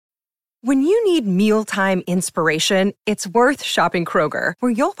When you need mealtime inspiration, it's worth shopping Kroger,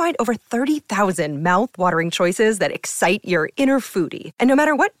 where you'll find over 30,000 mouth-watering choices that excite your inner foodie. And no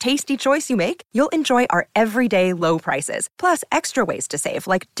matter what tasty choice you make, you'll enjoy our everyday low prices, plus extra ways to save,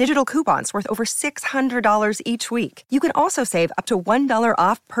 like digital coupons worth over $600 each week. You can also save up to $1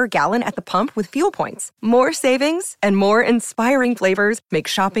 off per gallon at the pump with fuel points. More savings and more inspiring flavors make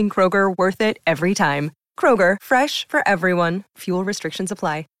shopping Kroger worth it every time. Kroger, fresh for everyone. Fuel restrictions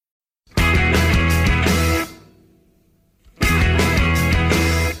apply.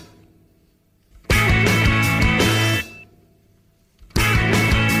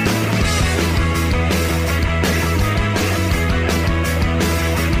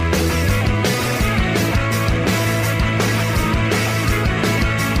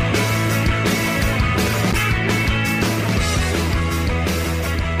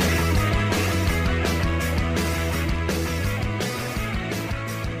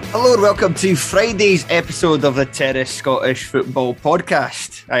 Hello and welcome to Friday's episode of the Terrace Scottish Football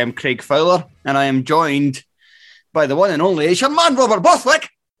Podcast. I am Craig Fowler and I am joined by the one and only your man, Robert Borthwick.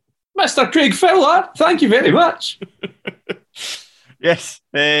 Mr. Craig Fowler, thank you very much. Yes,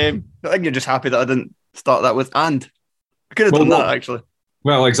 I think you're just happy that I didn't start that with "and." I could have done that, actually.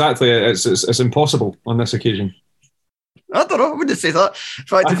 Well, exactly. It's impossible on this occasion. I don't know. I wouldn't say that. In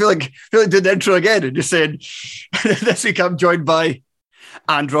fact, I feel like doing the intro again and just saying, this week I'm joined by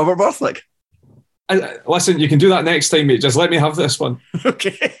and Robert Borthwick. Listen, you can do that next time, mate. Just let me have this one.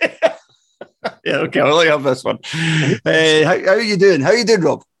 Okay. Yeah, okay. I'll let you have this one. How are you doing? How are you doing,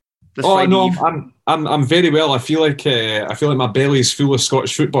 Rob? I'm very well. I feel like my belly's full of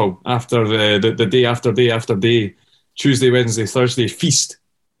Scottish football after the day after day after day, Tuesday, Wednesday, Thursday feast.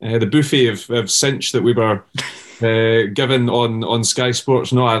 The buffet of cinch that we were given on Sky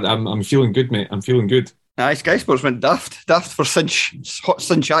Sports. No, I'm feeling good, mate. I'm feeling good. Aye, Sky Sports went daft for hot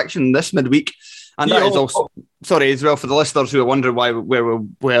cinch action this midweek. And that is also, sorry, as well, for the listeners who are wondering where we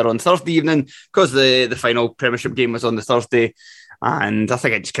were on Thursday evening, because the final Premiership game was on the Thursday, and I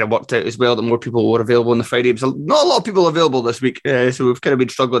think it just kind of worked out as well that more people were available on the Friday. So not a lot of people available this week, so we've kind of been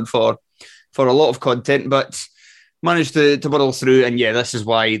struggling for a lot of content, but managed to muddle through. And yeah, this is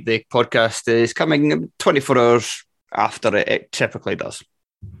why the podcast is coming 24 hours after it typically does.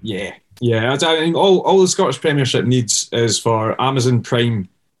 Yeah. I mean, all the Scottish Premiership needs is for Amazon Prime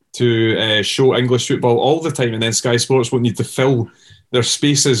to show English football all the time, and then Sky Sports won't need to fill their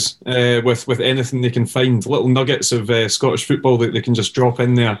spaces with anything they can find, little nuggets of Scottish football that they can just drop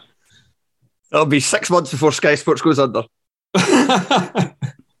in there. It'll be 6 months before Sky Sports goes under.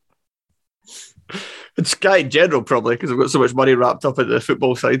 And Sky in general, probably, because they've got so much money wrapped up at the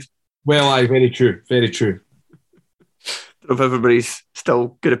football side. Well, aye, very true, very true. If everybody's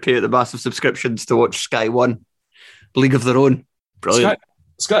still going to pay the massive subscriptions to watch Sky One, League of Their Own. Brilliant.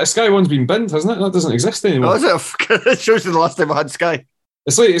 Sky One's been binned, hasn't it? That doesn't exist anymore. Oh, is it? It shows you the last time I had Sky.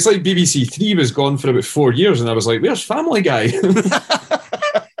 It's like BBC Three was gone for about 4 years, and I was like, "Where's Family Guy?"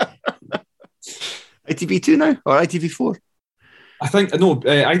 ITV2 now or ITV4? I think no.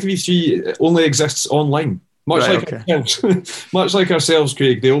 ITV3 only exists online. Much like ourselves,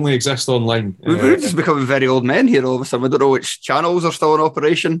 Craig, they only exist online. We're just becoming very old men here all of a sudden. I don't know which channels are still in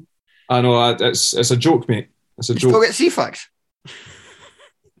operation. I know, it's a joke, mate. It's a joke. Still get CFAX?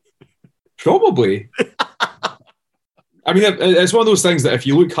 Probably. I mean, it's one of those things that if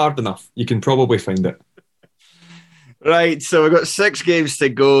you look hard enough, you can probably find it. Right, so we've got 6 games to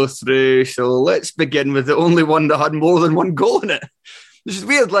go through. So let's begin with the only one that had more than one goal in it. This is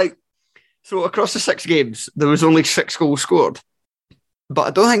weird, so across the 6 games, there was only 6 goals scored. But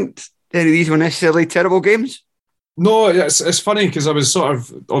I don't think any of these were necessarily terrible games. No, it's funny because I was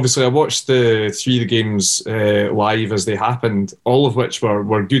obviously I watched the 3 of the games live as they happened, all of which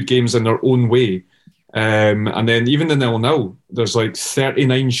were good games in their own way. And then even the 0-0, there's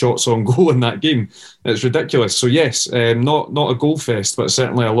 39 shots on goal in that game. It's ridiculous. So yes, not a goal fest, but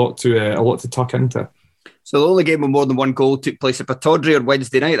certainly a lot to tuck into. So the only game with more than one goal took place at Pittodrie on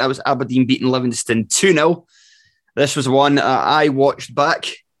Wednesday night. That was Aberdeen beating Livingston 2-0. This was one I watched back.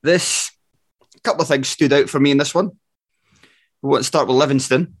 A couple of things stood out for me in this one. We want to start with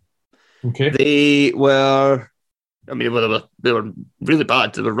Livingston. Okay. They were really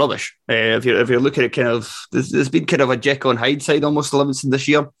bad. They were rubbish. If you're looking at there's been kind of a Jekyll and Hyde side almost to Livingston this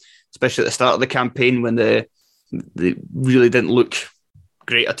year, especially at the start of the campaign when they really didn't look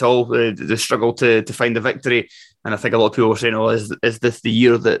great at all. They struggled to find the victory, and I think a lot of people were saying, "Oh, is this the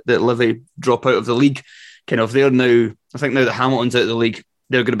year that Livy drop out of the league?" They're now. I think now that Hamilton's out of the league,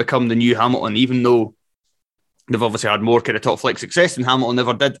 they're going to become the new Hamilton, even though they've obviously had more kind of top flight success than Hamilton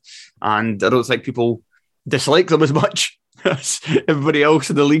ever did, and I don't think people dislike them as much. Everybody else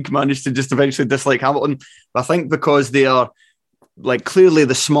in the league managed to just eventually dislike Hamilton. But I think because they are like clearly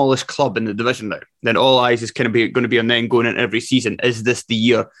the smallest club in the division now, then all eyes is kind of going to be on them going into every season. Is this the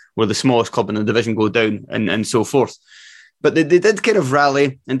year where the smallest club in the division go down and so forth? But they did kind of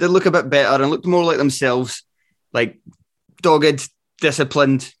rally and did look a bit better and looked more like themselves, like dogged,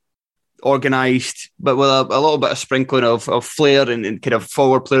 disciplined, organised, but with a little bit of sprinkling of flair and kind of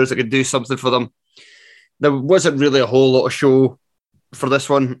forward players that could do something for them. There wasn't really a whole lot of show for this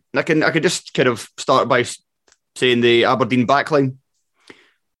one. I could just kind of start by saying the Aberdeen backline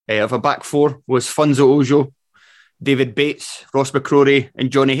of a back four was Funso Ojo, David Bates, Ross McCrory,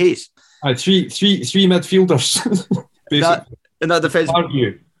 and Johnny Hayes. Three midfielders. that defence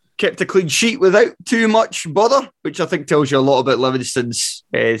kept a clean sheet without too much bother, which I think tells you a lot about Livingston's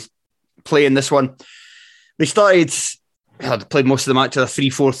play in this one. They had played most of the match at a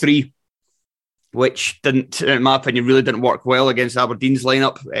 3-4-3, which didn't, in my opinion, really didn't work well against Aberdeen's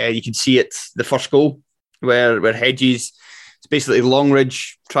lineup. You can see it, the first goal, where Hedges, it's basically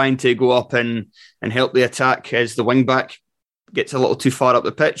Longridge trying to go up and help the attack as the wing back gets a little too far up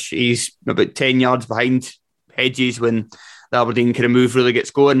the pitch. He's about 10 yards behind Hedges when the Aberdeen kind of move really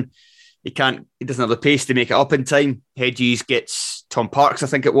gets going. He doesn't have the pace to make it up in time. Hedges gets Tom Parks, I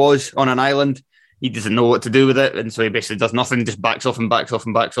think it was, on an island. He doesn't know what to do with it, and so he basically does nothing, just backs off and backs off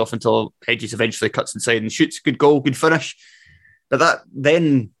and backs off until Hedges eventually cuts inside and shoots. Good goal, good finish. But that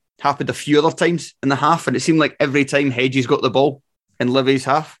then happened a few other times in the half, and it seemed like every time Hedges got the ball in Livy's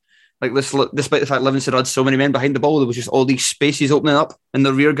half, like this, despite the fact Livingston had so many men behind the ball, there was just all these spaces opening up in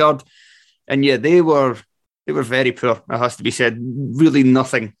the rear guard. And yeah, they were very poor, it has to be said. Really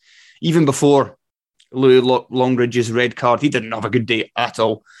nothing. Even before Louis Longridge's red card, he didn't have a good day at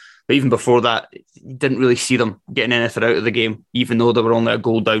all. But even before that, you didn't really see them getting anything out of the game, even though they were only a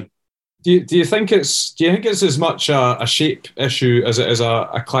goal down. Do you think it's as much a shape issue as it is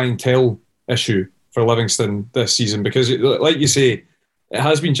a clientele issue for Livingston this season? Because, like you say, it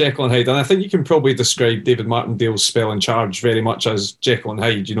has been Jekyll and Hyde, and I think you can probably describe David Martindale's spell in charge very much as Jekyll and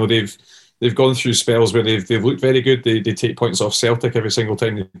Hyde. You know, they've gone through spells where they've looked very good. They take points off Celtic every single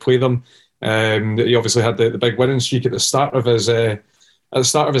time they play them. He obviously had the big winning streak at the start of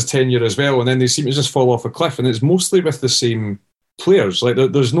his tenure as well, and then they seem to just fall off a cliff. And it's mostly with the same players. Like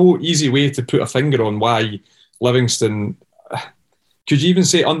there's no easy way to put a finger on why Livingston, could you even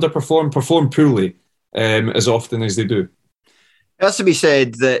say perform poorly as often as they do. It has to be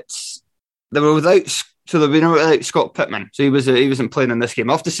said that they were without Scott Pittman, so he wasn't playing in this game.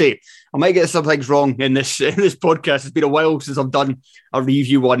 I have to say, I might get some things wrong in this podcast. It's been a while since I've done a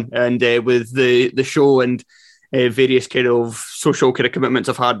review one, and with the show and various kind of social kind of commitments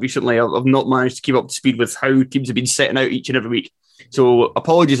I've had recently, I've not managed to keep up to speed with how teams have been setting out each and every week. So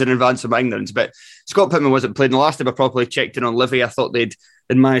apologies in advance for my ignorance, but Scott Pittman wasn't playing. The last time I properly checked in on Livy, I thought they'd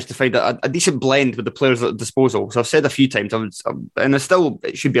managed to find a decent blend with the players at their disposal. So I've said a few times,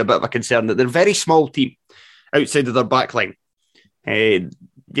 it should be a bit of a concern that they're a very small team outside of their back line. Outside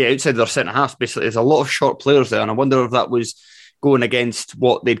of their centre half, basically. There's a lot of short players there, and I wonder if that was going against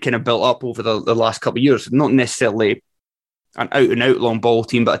what they'd kind of built up over the last couple of years. Not necessarily an out-and-out long ball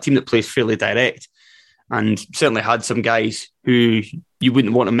team, but a team that plays fairly direct, and certainly had some guys who you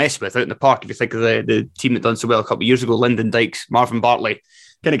wouldn't want to mess with out in the park. If you think of the team that done so well a couple of years ago, Lyndon Dykes, Marvin Bartley,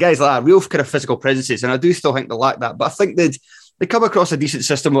 kind of guys like that, real kind of physical presences, and I do still think they lack that. But I think they come across a decent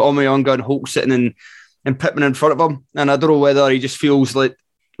system with Omoyonga and Holt sitting and Pittman in front of him, and I don't know whether he just feels like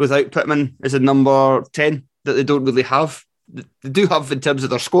without Pittman as a number 10 that they don't really have. They do have in terms of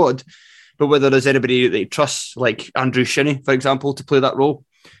their squad, but whether there's anybody that he trusts, like Andrew Shinnie, for example, to play that role,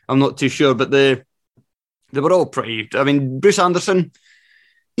 I'm not too sure. But they were all pretty. I mean, Bruce Anderson,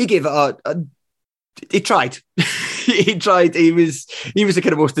 he gave it he tried. He tried. He was the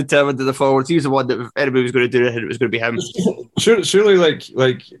kind of most determined of the forwards. He was the one that if anybody was going to do it, it was going to be him. Surely,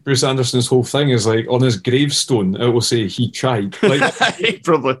 like Bruce Anderson's whole thing is like on his gravestone, it will say he tried. Like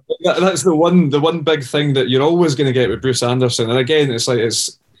probably that's the one big thing that you're always going to get with Bruce Anderson. And again,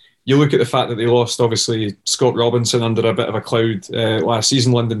 it's you look at the fact that they lost obviously Scott Robinson under a bit of a cloud last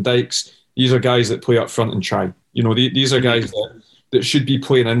season. Lyndon Dykes. These are guys that play up front and try. You know, these are guys that should be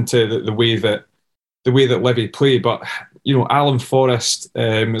playing into the way that Livy play. But you know, Alan Forrest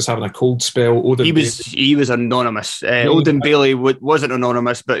is having a cold spell. He was anonymous. Odin Bailey wasn't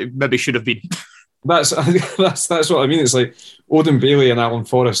anonymous, but maybe should have been. That's what I mean. It's like Odin Bailey and Alan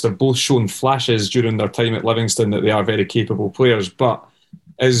Forrest have both shown flashes during their time at Livingston that they are very capable players. But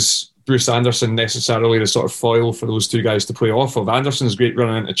is Bruce Anderson necessarily the sort of foil for those two guys to play off of? Anderson's great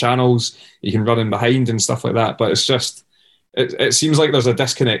running into channels. He can run in behind and stuff like that. But it's just it seems like there's a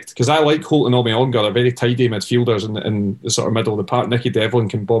disconnect, because I like Holt and Almionga. They're very tidy midfielders in the sort of middle of the park. Nicky Devlin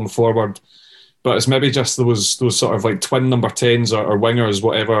can bomb forward, but it's maybe just those sort of like twin number 10s or wingers,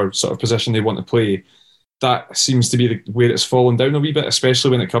 whatever sort of position they want to play. That seems to be where it's fallen down a wee bit,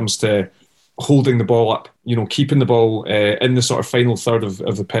 especially when it comes to holding the ball up, keeping the ball in the sort of final third of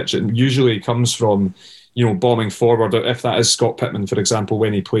the pitch. It usually comes from, bombing forward. If that is Scott Pittman, for example,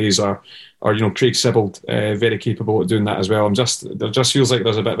 when he plays, or Craig Sibbald, very capable at doing that as well. There just feels like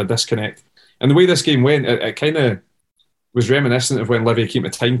there's a bit of a disconnect. And the way this game went, it kind of was reminiscent of when Livy came to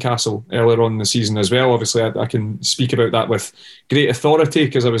Tynecastle earlier on in the season as well. Obviously, I can speak about that with great authority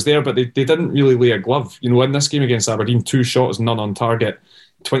because I was there, but they didn't really lay a glove. In this game against Aberdeen, 2 shots, none on target,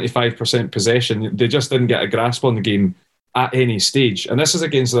 25% possession. They just didn't get a grasp on the game at any stage. And this is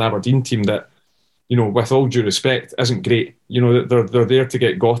against an Aberdeen team that, with all due respect, isn't great. They're there to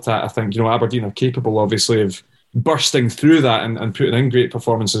get got at. I think, Aberdeen are capable, obviously, of bursting through that and putting in great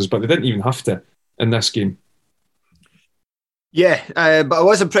performances, but they didn't even have to in this game. Yeah, but I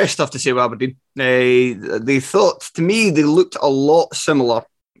was impressed, I have to say, with Aberdeen. They thought, to me, they looked a lot similar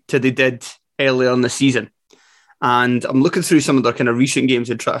to they did earlier in the season. And I'm looking through some of their kind of recent games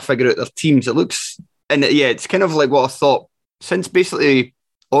and trying to figure out their teams. It looks, and yeah, it's kind of like what I thought since basically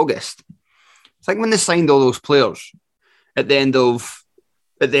August. I think when they signed all those players at the end of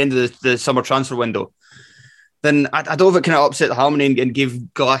the summer transfer window, then I don't know if it kind of upset the harmony and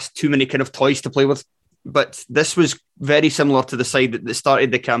gave Glass too many kind of toys to play with. But this was very similar to the side that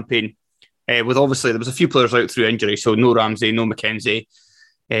started the campaign with, obviously, there was a few players out through injury. So no Ramsey, no McKenzie,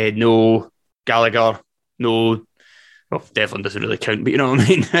 no Gallagher, no... Well, Devlin doesn't really count, but you know what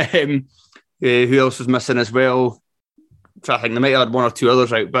I mean? Who else was missing as well? I think they might have had 1 or 2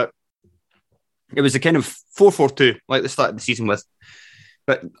 others out, but it was a kind of 4-4-2, like they started the season with.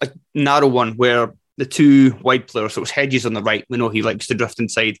 But a narrow one where the 2 wide players, so it was Hedges on the right, we know he likes to drift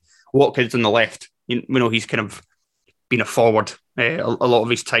inside, Watkins on the left, we know he's kind of been a forward a lot of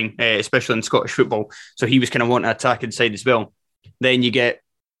his time, especially in Scottish football, so he was kind of wanting to attack inside as well. Then you get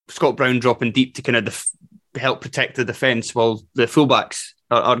Scott Brown dropping deep to kind of help protect the defence while the fullbacks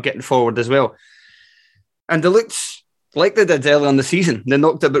are getting forward as well. And they looked like they did early on the season. They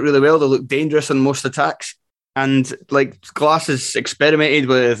knocked it about really well. They looked dangerous on most attacks. And like Glass has experimented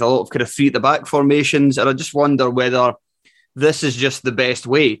with a lot of kind of 3 at the back formations. And I just wonder whether this is just the best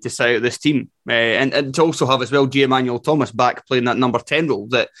way to set out this team. And to also have as well J. Emmanuel Thomas back playing that number 10 role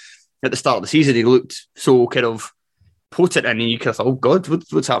that at the start of the season he looked so kind of potent in, and you kind of thought, oh God,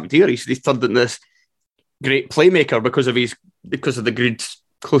 what's happened here? He's turned into this great playmaker because of the good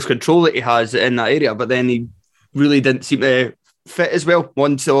close control that he has in that area. But then he really didn't seem to fit as well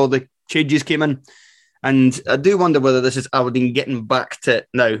once all the changes came in. And I do wonder whether this is Aberdeen getting back to it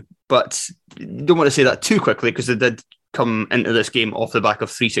now, but don't want to say that too quickly because they did come into this game off the back of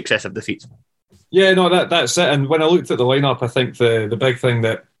 3 successive defeats. Yeah, no, that's it. And when I looked at the lineup, I think the big thing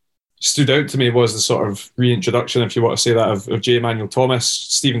that stood out to me was the sort of reintroduction, if you want to say that, of J. Emmanuel Thomas.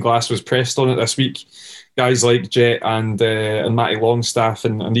 Stephen Glass was pressed on it this week. Guys like Jet and Matty Longstaff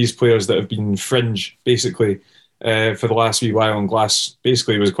and these players that have been fringe, basically, for the last wee while. And Glass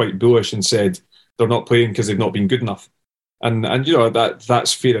basically was quite bullish and said they're not playing because they've not been good enough. And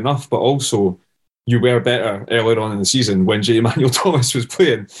that's fair enough, but also you were better earlier on in the season when J. Emmanuel Thomas was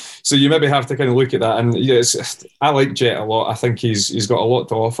playing. So you maybe have to kind of look at that. And yeah, I like Jet a lot. I think he's got a lot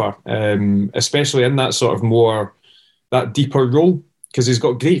to offer, especially in that sort of more, that deeper role, because he's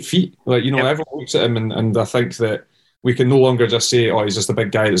got great feet. Like, everyone looks at him and I think that we can no longer just say, oh, he's just a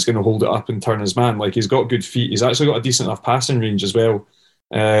big guy that's going to hold it up and turn his man. Like, he's got good feet. He's actually got a decent enough passing range as well.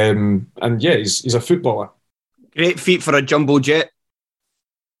 And yeah, he's a footballer. Great feet for a jumbo jet.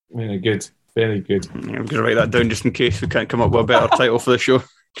 Very good. Very good. I'm going to write that down just in case we can't come up with a better title for the show.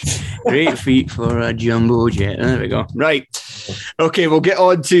 Great feet for a jumbo jet. There we go. Right. Okay, we'll get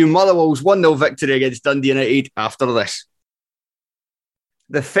on to Motherwell's 1-0 victory against Dundee United after this.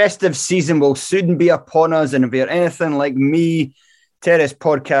 The festive season will soon be upon us, and if you're anything like me, Terrace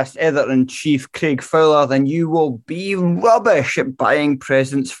Podcast editor-in-chief Craig Fowler, then you will be rubbish at buying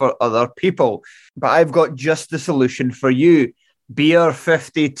presents for other people. But I've got just the solution for you. Beer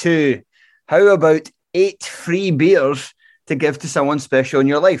 52. How about 8 free beers to give to someone special in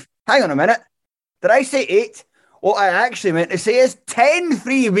your life? Hang on a minute. Did I say 8? What I actually meant to say is 10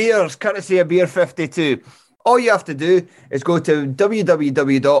 free beers, courtesy of Beer 52. All you have to do is go to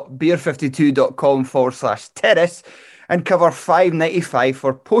www.beer52.com/terrace and cover $5.95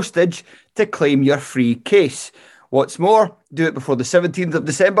 for postage to claim your free case. What's more, do it before the 17th of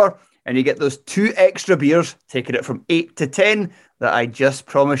December and you get those 2 extra beers, taking it from 8 to 10, that I just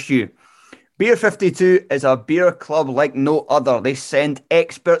promised you. Beer 52 is a beer club like no other. They send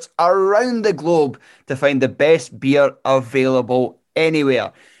experts around the globe to find the best beer available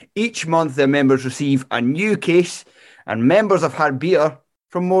anywhere. Each month, their members receive a new case, and members have had beer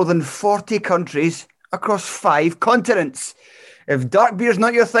from more than 40 countries across 5 continents. If dark beer's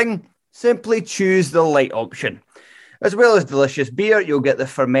not your thing, simply choose the light option. As well as delicious beer, you'll get the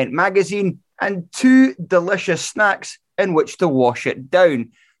Ferment magazine and 2 delicious snacks in which to wash it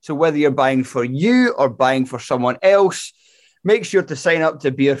down. So whether you're buying for you or buying for someone else, make sure to sign up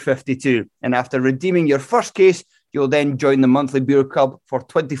to Beer 52. And after redeeming your first case, you'll then join the monthly beer club for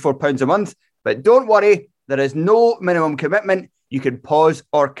 £24 a month. But don't worry, there is no minimum commitment. You can pause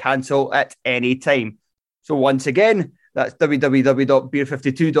or cancel at any time. So once again, that's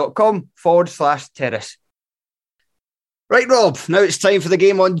www.beer52.com/terrace. Right, Rob, now it's time for the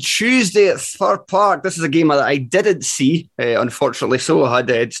game on Tuesday at Fir Park. This is a game that I didn't see, unfortunately so. I had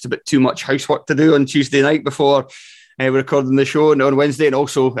just a bit too much housework to do on Tuesday night before we're recording the show on Wednesday. And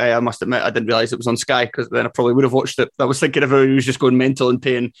also, I must admit, I didn't realise it was on Sky, because then I probably would have watched it. I was thinking everybody was just going mental and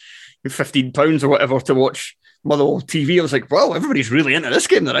paying £15 or whatever to watch Motherwell TV. I was like, well, everybody's really into this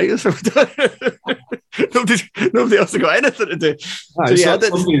game tonight. Nobody else has got anything to do.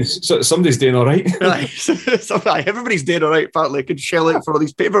 Somebody's doing all right. Everybody's doing all right, apparently. I could shell out for all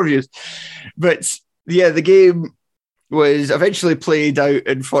these pay-per-views. But yeah, the game was eventually played out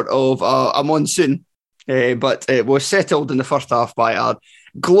in front of a monsoon, but it was settled in the first half by a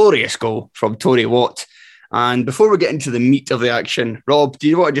glorious goal from Tony Watt. And before we get into the meat of the action, Rob, do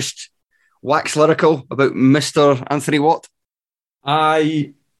you want to just wax lyrical about Mr. Anthony Watt?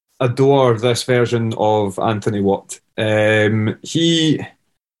 I adore this version of Anthony Watt. He's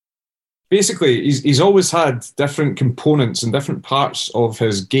always had different components and different parts of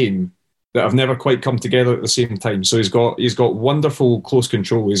his game that have never quite come together at the same time. So he's got wonderful close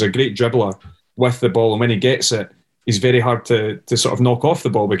control. He's a great dribbler with the ball, and when he gets it, he's very hard to sort of knock off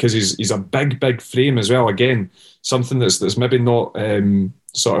the ball, because he's a big frame as well. Again, something that's maybe not he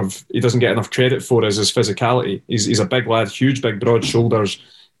doesn't get enough credit for is his physicality. He's a big lad, huge, big, broad shoulders,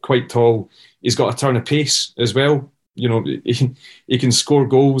 quite tall. He's got a turn of pace as well. You know, he can score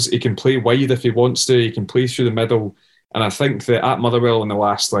goals. He can play wide if he wants to. He can play through the middle. And I think that at Motherwell in the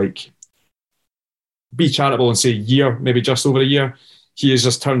last, be charitable and say year, maybe just over a year, he has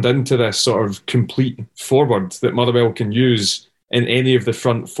just turned into this sort of complete forward that Motherwell can use in any of the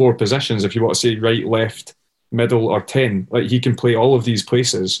front 4 positions, if you want to say right, left, middle or 10. He can play all of these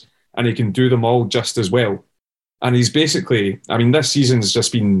places, and he can do them all just as well. And he's basically, this season's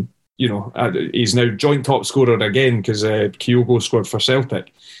just been, he's now joint top scorer again, because Kyogo scored for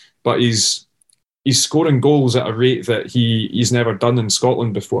Celtic, but he's scoring goals at a rate that he's never done in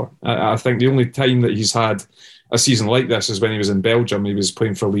Scotland before. I think the only time that he's had a season like this is when he was in Belgium. He was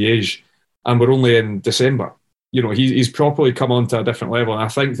playing for Liège, and we're only in December. He's properly come on to a different level. And I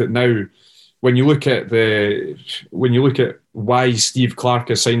think that now, when you look at why Steve Clarke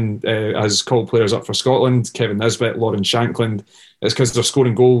has signed as call players up for Scotland, Kevin Nisbet, Lauren Shankland, it's because they're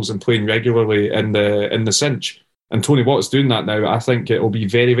scoring goals and playing regularly in the cinch. And Tony Watt's doing that now. I think it will be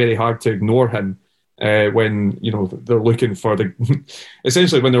very, very hard to ignore him when they're looking for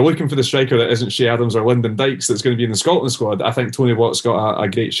essentially when they're looking for the striker that isn't Shea Adams or Lyndon Dykes that's going to be in the Scotland squad. I think Tony Watt's got a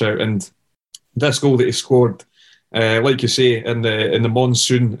great shout, and this goal that he scored, like you say, in the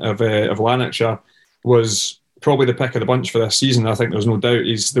monsoon of Lanarkshire, was probably the pick of the bunch for this season. I think there's no doubt.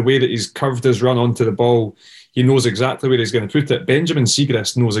 The way that he's curved his run onto the ball, he knows exactly where he's going to put it. Benjamin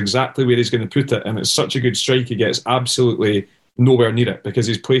Siegrist knows exactly where he's going to put it, and it's such a good strike, he gets absolutely nowhere near it because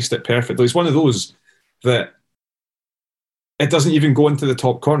he's placed it perfectly. It's one of those that it doesn't even go into the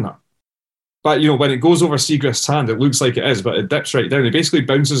top corner. But, when it goes over Siegrist's hand, it looks like it is, but it dips right down. It basically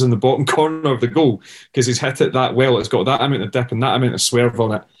bounces in the bottom corner of the goal because he's hit it that well. It's got that amount of dip and that amount of swerve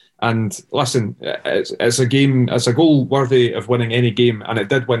on it. And listen, it's a goal worthy of winning any game, and it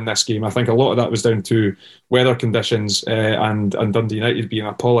did win this game. I think a lot of that was down to weather conditions and Dundee United being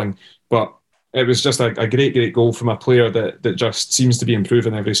appalling. But it was just a great goal from a player that just seems to be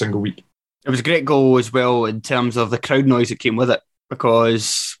improving every single week. It was a great goal as well in terms of the crowd noise that came with it,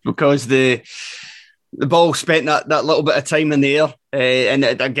 because the ball spent that little bit of time in the air. And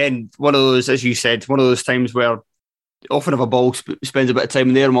again, one of those, as you said, one of those times where often if a ball spends a bit of time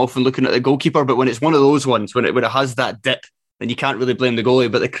in the air, I'm often looking at the goalkeeper, but when it's one of those ones, when it has that dip, then you can't really blame the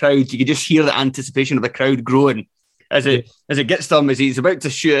goalie. But the crowd, you can just hear the anticipation of the crowd growing as it gets to him, as he's about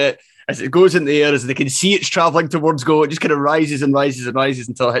to shoot it, as it goes in the air, as they can see it's travelling towards goal. It just kind of rises and rises and rises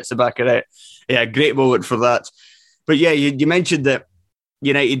until it hits the back of it. Yeah, great moment for that. But yeah, you mentioned that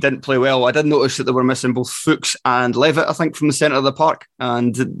United didn't play well. I did notice that they were missing both Fuchs and Levitt, I think, from the centre of the park,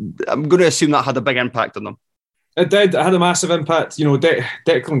 and I'm going to assume that had a big impact on them. It did. It had a massive impact.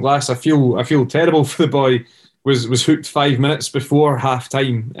 Declan Glass, I feel terrible for the boy. Was hooked 5 minutes before half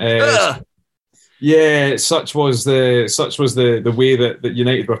time. Yeah, such was the way that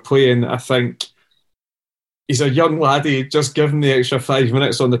United were playing. I think he's a young laddie, just given the extra 5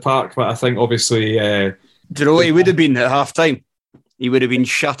 minutes on the park. But I think obviously, do you know what he would have been at half time? He would have been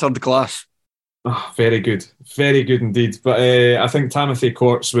shattered glass. Oh, very good indeed. But I think Timothy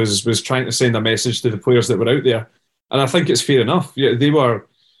Courts was trying to send a message to the players that were out there, and I think it's fair enough. Yeah, they were.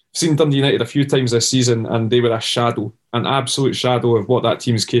 Seen Dundee United a few times this season, and they were an absolute shadow of what that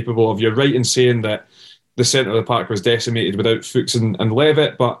team is capable of. You're right in saying that the centre of the park was decimated without Fuchs and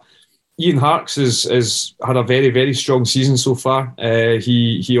Levitt, but Ian Harkes has had a very, very strong season so far.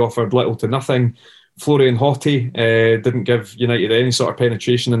 He offered little to nothing. Florian Hotti didn't give United any sort of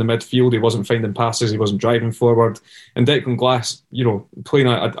penetration in the midfield. He wasn't finding passes. He wasn't driving forward. And Declan Glass, playing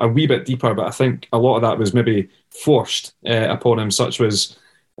a wee bit deeper, but I think a lot of that was maybe forced upon him, such was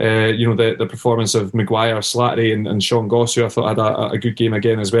the performance of Maguire, Slattery and Sean Goss, who I thought had a good game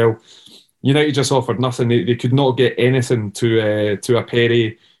again as well. United just offered nothing. They could not get anything to a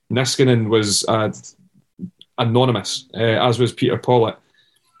Perry. Niskanen was anonymous, as was Peter Pawlett.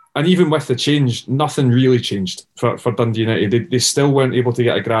 And even with the change, nothing really changed for Dundee United. They still weren't able to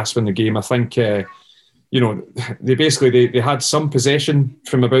get a grasp in the game. I think, they had some possession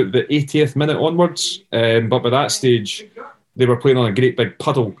from about the 80th minute onwards, but by that stage, they were playing on a great big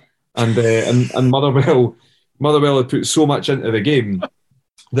puddle, and Motherwell had put so much into the game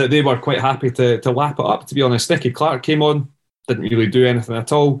that they were quite happy to lap it up, to be honest. Nicky Clark came on, didn't really do anything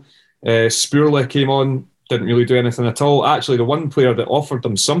at all. Spurley came on, didn't really do anything at all. Actually, the one player that offered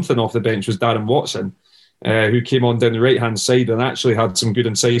them something off the bench was Darren Watson, who came on down the right-hand side and actually had some good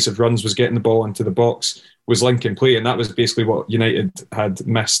incisive runs, was getting the ball into the box, was linking play, and that was basically what United had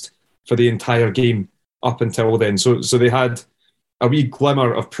missed for the entire game up until then. So they had a wee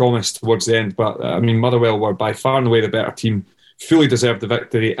glimmer of promise towards the end, but Motherwell were by far and away the better team, fully deserved the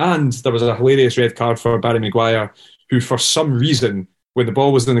victory, and there was a hilarious red card for Barry Maguire, who for some reason, when the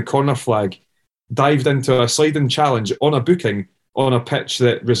ball was in the corner flag, dived into a sliding challenge on a booking on a pitch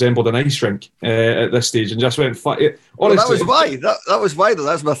that resembled an ice rink at this stage, and just went flat. Honestly, that was why. That was why.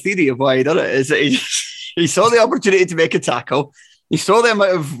 That's my theory of why he did it. Is that he saw the opportunity to make a tackle. He saw the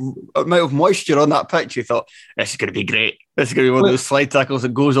amount of moisture on that pitch. He thought, this is going to be great. This is going to be one of those slide tackles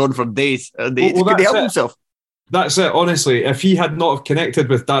that goes on for days. And he couldn't help himself. That's it, honestly. If he had not have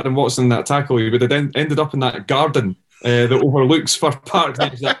with Darren Watson in that tackle, he would have ended up in that garden that overlooks Fir Park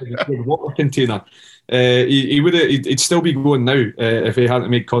next to the water container. He'd still be going now if he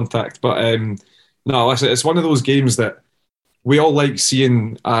hadn't made contact. But no, listen, it's one of those games that we all like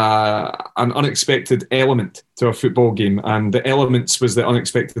seeing an unexpected element to a football game, and the elements was the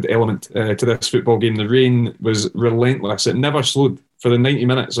unexpected element to this football game. The rain was relentless. It never slowed for the 90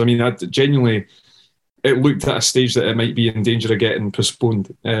 minutes. Genuinely, it looked at a stage that it might be in danger of getting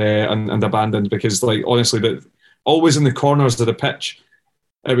postponed and abandoned, because, honestly, always in the corners of the pitch,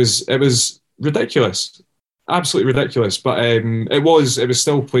 it was ridiculous, absolutely ridiculous. But it was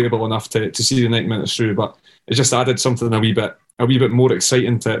still playable enough to see the 90 minutes through, but it just added something a wee bit more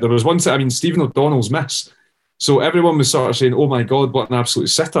exciting to it. There was one Stephen O'Donnell's miss. So everyone was sort of saying, oh my God, what an absolute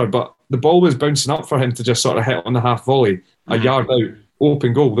sitter. But the ball was bouncing up for him to just sort of hit on the half volley, a yard out,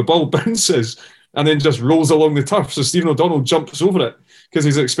 open goal. The ball bounces and then just rolls along the turf. So Stephen O'Donnell jumps over it because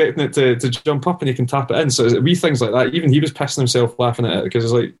he's expecting it to jump up and he can tap it in. So wee things like that. Even he was pissing himself laughing at it because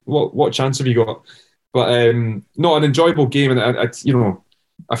it's like, what chance have you got? But not an enjoyable game. And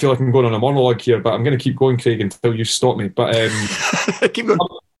I feel like I'm going on a monologue here, but I'm going to keep going, Craig, until you stop me. But keep going.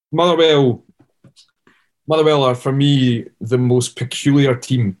 Motherwell are, for me, the most peculiar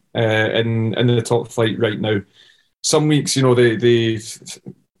team in the top flight right now. Some weeks, they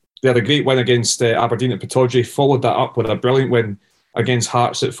had a great win against Aberdeen at Pittodrie, followed that up with a brilliant win against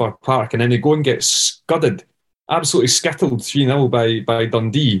Hearts at Fir Park, and then they go and get scudded, absolutely skittled 3-0 by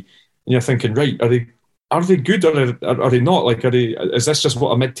Dundee. And you're thinking, right, are they good or are they not? Is this just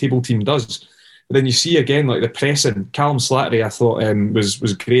what a mid-table team does? But then you see again, the pressing. Callum Slattery, I thought,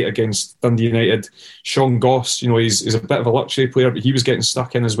 was great against Dundee United. Sean Goss, he's a bit of a luxury player, but he was getting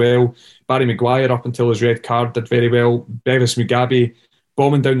stuck in as well. Barry Maguire, up until his red card, did very well. Bevis Mugabe,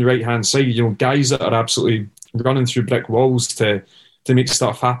 bombing down the right-hand side. Guys that are absolutely running through brick walls to make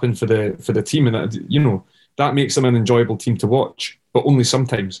stuff happen for the team. And, that makes them an enjoyable team to watch, but only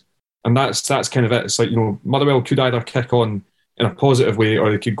sometimes. And that's kind of it. It's Motherwell could either kick on in a positive way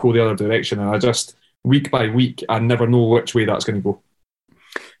or they could go the other direction. And week by week, I never know which way that's going to go.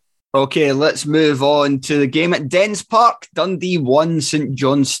 Okay, let's move on to the game at Dens Park. Dundee 1, St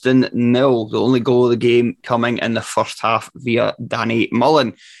Johnstone 0. The only goal of the game coming in the first half via Danny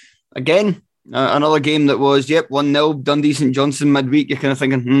Mullen. Again, another game that was, 1-0, Dundee St Johnstone midweek. You're kind of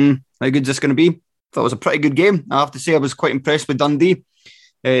thinking, how good is this going to be? Thought it was a pretty good game. I have to say I was quite impressed with Dundee,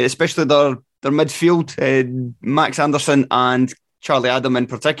 especially their midfield, Max Anderson and Charlie Adam in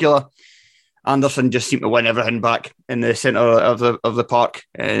particular. Anderson just seemed to win everything back in the centre of the park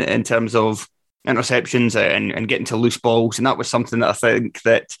in terms of interceptions and getting to loose balls, and that was something that I think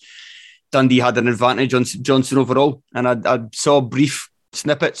that Dundee had an advantage on St Johnstone overall. And I saw brief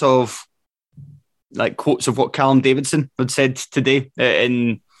snippets of like quotes of what Callum Davidson had said today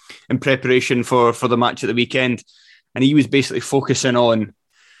in preparation for the match at the weekend, and he was basically focusing on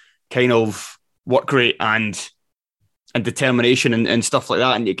kind of work rate and determination and stuff like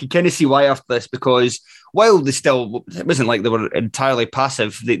that. And you can kind of see why after this, because while it wasn't like they were entirely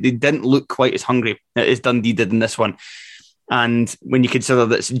passive, they didn't look quite as hungry as Dundee did in this one. And when you consider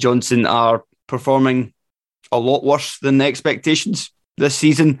that St Johnstone are performing a lot worse than the expectations this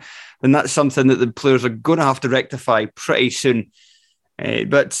season, then that's something that the players are going to have to rectify pretty soon.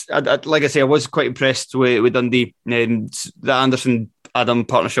 But like I say, I was quite impressed with Dundee, and the Anderson-Adam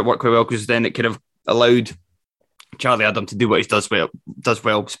partnership worked quite well, because then it kind of allowed Charlie Adam to do what he does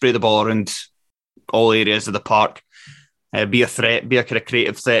well, spray the ball around all areas of the park, be a threat, be a kind of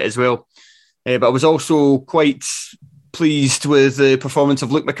creative threat as well. But I was also quite pleased with the performance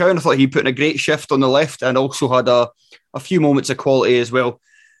of Luke McCowan. I thought he put in a great shift on the left and also had a few moments of quality as well.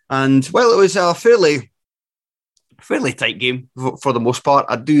 And while it was a fairly tight game for the most part,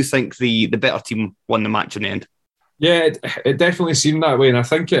 I do think the better team won the match in the end. Yeah, it definitely seemed that way. And I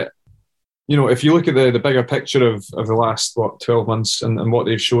think if you look at the bigger picture of the last, 12 months and what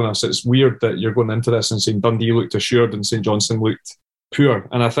they've shown us, it's weird that you're going into this and saying Dundee looked assured and St Johnstone looked poor.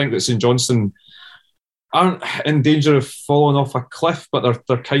 And I think that St Johnstone aren't in danger of falling off a cliff, but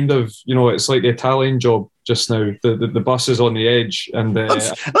they're kind of, it's like the Italian job just now. The bus is on the edge. And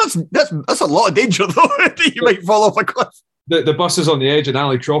that's a lot of danger, though, that you might fall off a cliff. The bus is on the edge, and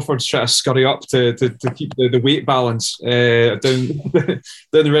Ali Crawford's trying to scurry up to keep the weight balance down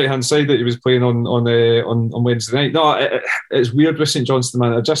the right hand side that he was playing on Wednesday night. No, it's weird with St Johnstone,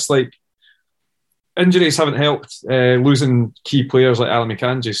 man. I just like injuries haven't helped. Losing key players like Alan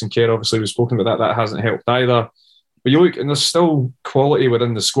McCann, Jason Kerr, obviously we've spoken about that. That hasn't helped either. But you look, and there's still quality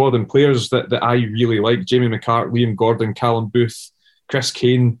within the squad and players that I really like: Jamie McCart, Liam Gordon, Callum Booth, Chris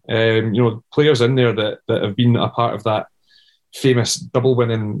Kane. Players in there that have been a part of that famous double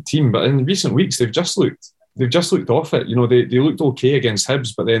winning team. But in recent weeks they've just looked off it. They looked okay against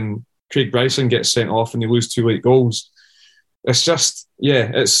Hibs, but then Craig Bryson gets sent off and they lose 2 late goals. It's just,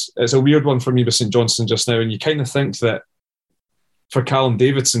 it's a weird one for me with St Johnstone just now. And you kind of think that for Callum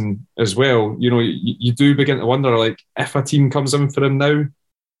Davidson as well, you do begin to wonder, like, if a team comes in for him now,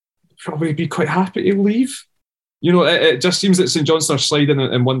 he'd probably be quite happy to leave. It just seems that St Johnstone are sliding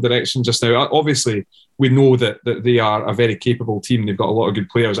in one direction just now. Obviously, we know that they are a very capable team. They've got a lot of good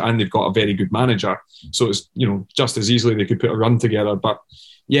players and they've got a very good manager. So it's, just as easily they could put a run together. But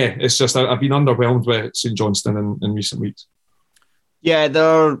yeah, it's just, I've been underwhelmed with St Johnstone in recent weeks. Yeah,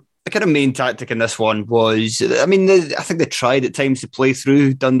 the kind of main tactic in this one was, I think they tried at times to play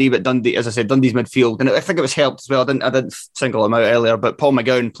through Dundee, but Dundee, as I said, Dundee's midfield, and I think it was helped as well. I didn't single him out earlier, but Paul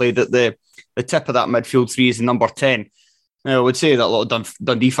McGowan played at the tip of that midfield three is number 10. Now, I would say that a lot of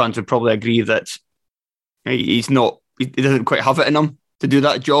Dundee fans would probably agree that he doesn't quite have it in him to do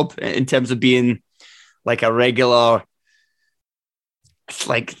that job in terms of being like a regular,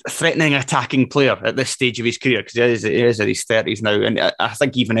 like threatening attacking player at this stage of his career, because he is in his 30s now. And I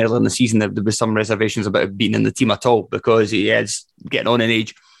think even earlier in the season there was some reservations about him being in the team at all, because he is getting on in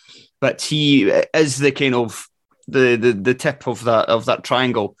age. But he is the kind of the tip of that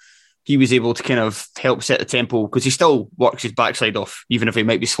triangle. He was able to kind of help set the tempo, because he still works his backside off, even if he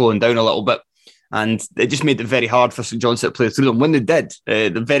might be slowing down a little bit. And it just made it very hard for St Johnstone to play through them. When they did,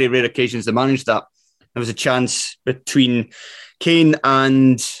 the very rare occasions they managed that, there was a chance between Kane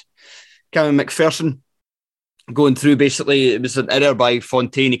and Cameron McPherson going through. Basically, it was an error by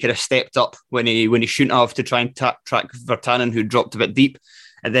Fontaine. He kind of stepped up when he shouldn't have, to try and track Virtanen, who dropped a bit deep,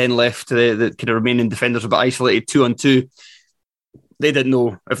 and then left the kind of remaining defenders a bit isolated 2-on-2. They didn't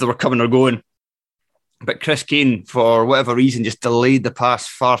know if they were coming or going. But Chris Kane, for whatever reason, just delayed the pass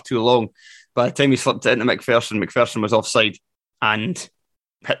far too long. By the time he slipped it into McPherson was offside and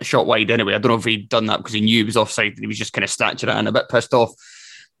hit the shot wide anyway. I don't know if he'd done that because he knew he was offside and he was just kind of snatching it and a bit pissed off.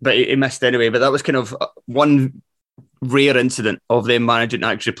 But he missed anyway. But that was kind of one rare incident of them managing to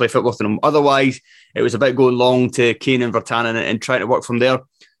actually play football with them. Otherwise, it was about going long to Kane and Virtanen and trying to work from there.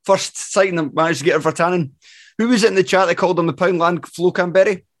 first signing that managed to get him for Tannen. Who was it in the chat that called him the Poundland Flo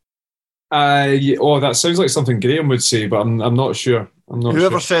Canberry? That sounds like something Graham would say, but I'm not sure.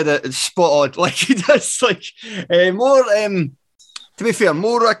 Whoever said it, it's spot on. Like he does, like more. To be fair,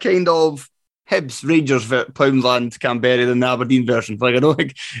 more a kind of Hibs Rangers Poundland Canberry than the Aberdeen version. Like I don't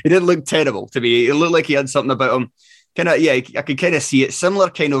think he didn't look terrible to me. It looked like he had something about him. I could kind of see it. Similar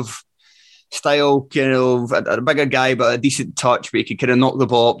kind of style, kind of a bigger guy, but a decent touch. But he could kind of knock the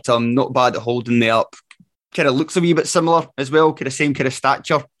ball up to him. Not bad at holding the up. Kind of looks a wee bit similar as well. Kind of same kind of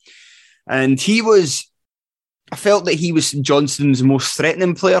stature. And I felt that he was Johnston's most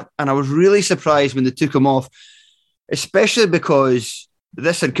threatening player, and I was really surprised when they took him off, especially because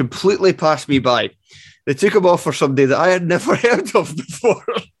this had completely passed me by. They took him off for somebody that I had never heard of before.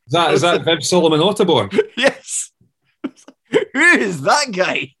 Is that Viv Solomon Otterborn? Yes. Who is that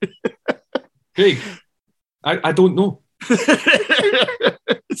guy? Craig, I don't know.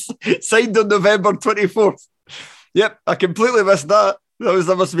 Signed on November 24th. Yep, I completely missed that.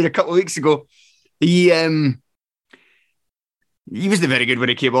 That must have been a couple of weeks ago. He wasn't very good when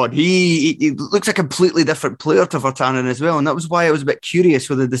he came on. He looks a completely different player to Virtanen as well, and that was why I was a bit curious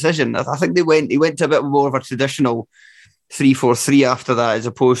with the decision. I think he went to a bit more of a traditional 3-4-3 after that, as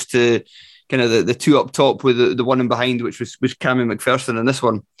opposed to kind of the two up top with the one in behind, which was Cammy McPherson in this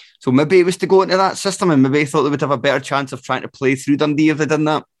one. So maybe it was to go into that system, and maybe he thought they would have a better chance of trying to play through Dundee if they done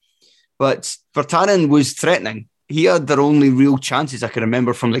that. But Virtanen was threatening. He had their only real chances I can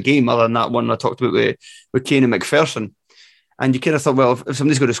remember from the game, other than that one I talked about with Kane and McPherson. And you kind of thought, well, if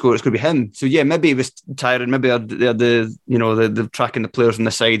somebody's going to score, it's going to be him. So yeah, maybe he was tiring. Maybe they had the tracking the players on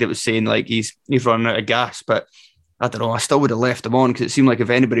the side. It was saying like he's running out of gas. But I don't know. I still would have left him on because it seemed like if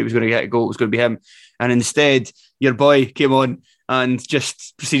anybody was going to get a goal, it was going to be him. And instead, your boy came on and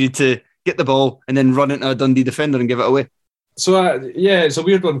just proceeded to get the ball and then run into a Dundee defender and give it away. So, it's a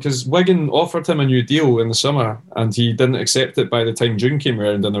weird one because Wigan offered him a new deal in the summer and he didn't accept it by the time June came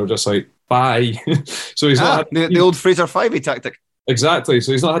around, and they were just like, bye. So he's not the old Fraser Fivey tactic. Exactly.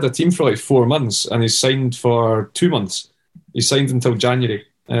 So he's not had a team for like 4 months, and he's signed for 2 months. He's signed until January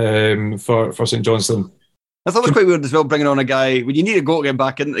for St Johnstone. I thought it was quite weird as well, bringing on a guy, when you need a goal to get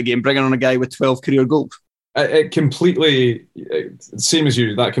back into the game, bringing on a guy with 12 career goals. It completely, same as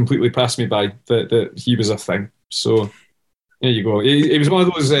you, that completely passed me by, that he was a thing. So there you go. He was one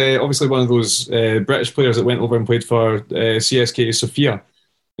of those, obviously one of those British players that went over and played for CSKA Sofia.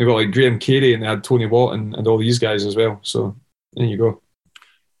 They've got like Graham Carey and they had Tony Watt and all these guys as well. So there you go.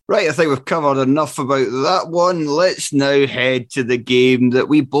 Right, I think we've covered enough about that one. Let's now head to the game that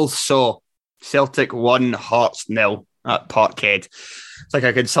we both saw. Celtic 1, Hearts 0 at Parkhead. It's like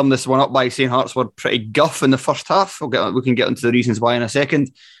I could sum this one up by saying Hearts were pretty guff in the first half. We can get into the reasons why in a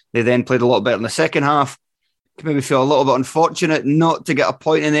second. They then played a lot better in the second half. Could maybe feel a little bit unfortunate not to get a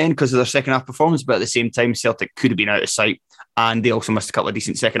point in the end because of their second half performance, but at the same time, Celtic could have been out of sight, and they also missed a couple of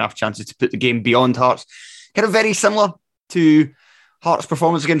decent second half chances to put the game beyond Hearts. Kind of very similar to Hearts'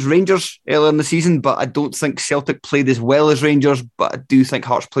 performance against Rangers earlier in the season, but I don't think Celtic played as well as Rangers, but I do think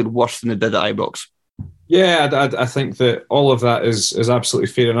Hearts played worse than they did at Ibrox. Yeah, I think that all of that is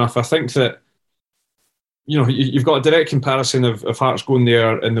absolutely fair enough. I think that, you've got a direct comparison of Hearts going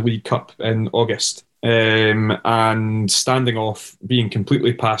there in the League Cup in August and standing off, being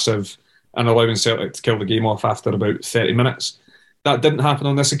completely passive and allowing Celtic to kill the game off after about 30 minutes. That didn't happen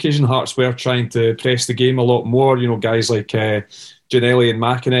on this occasion. Hearts were trying to press the game a lot more. Guys like Ginnelly and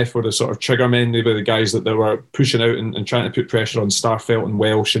McInnes were the sort of trigger men. They were the guys that they were pushing out and trying to put pressure on Starfelt and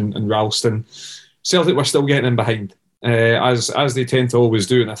Welsh and Ralston. Celtic were still getting in behind, as they tend to always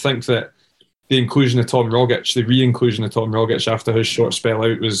do. And I think that the inclusion of Tom Rogic, the re-inclusion of Tom Rogic after his short spell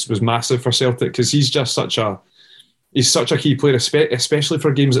out was massive for Celtic, because he's just such a key player, especially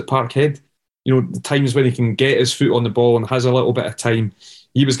for games at Parkhead. The times when he can get his foot on the ball and has a little bit of time.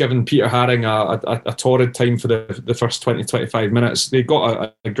 He was giving Peter Haring a torrid time for the first 20-25 minutes. They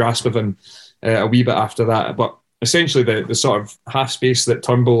got a grasp of him a wee bit after that, but essentially the sort of half space that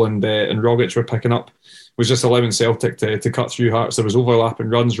Turnbull and Rogic were picking up was just allowing Celtic to cut through Hearts. There was overlapping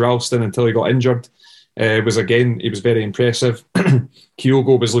runs. Ralston, until he got injured, he was very impressive.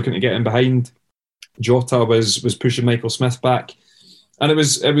 Kyogo was looking to get in behind. Jota was pushing Michael Smith back. And it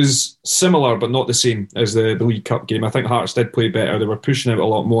was similar, but not the same as the League Cup game. I think Hearts did play better. They were pushing out a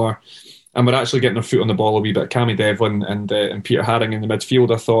lot more, and were actually getting their foot on the ball a wee bit. Cammy Devlin and Peter Haring in the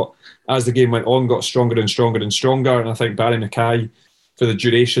midfield, I thought, as the game went on, got stronger and stronger and stronger. And I think Barry Mackay, for the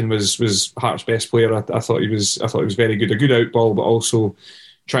duration, was Hearts' best player. I thought he was very good. A good out ball, but also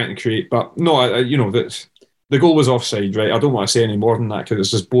trying to create. But no, the goal was offside, right? I don't want to say any more than that because it's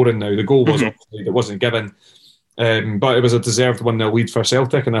just boring now. The goal was offside. It wasn't given. But it was a deserved 1-0 lead for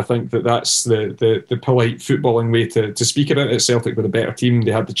Celtic, and I think that's the polite footballing way to speak about it. Celtic were the better team.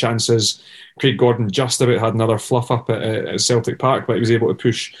 They had the chances. Craig Gordon just about had another fluff up at Celtic Park, but he was able to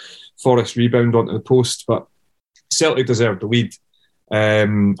push Forrest's rebound onto the post. But Celtic deserved the lead.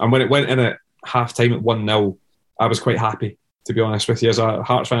 And when it went in at half-time at 1-0, I was quite happy, to be honest with you. As a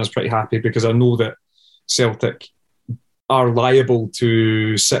Hearts fan, I was pretty happy because I know that Celtic are liable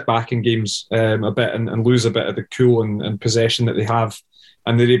to sit back in games a bit and lose a bit of the cool and possession that they have,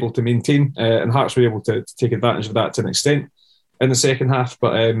 and they're able to maintain. And Hearts were able to take advantage of that to an extent in the second half.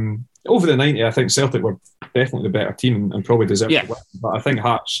 But over the 90, I think Celtic were definitely the better team and probably deserved to win. But I think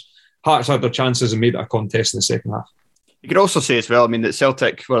Hearts had their chances and made it a contest in the second half. You could also say as well, I mean, that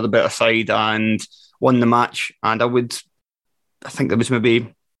Celtic were the better side and won the match. And I think there was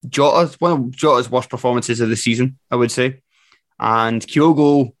maybe one of Jota's worst performances of the season, I would say. And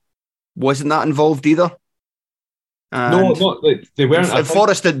Kyogo wasn't that involved either. And they weren't. And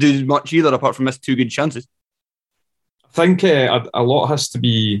Forrest didn't do much either, apart from missed 2 good chances. I think a lot has to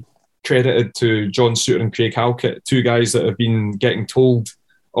be credited to John Souttar and Craig Halkett, 2 guys that have been getting told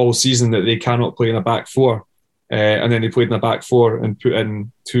all season that they cannot play in a back 4. And then they played in a back 4 and put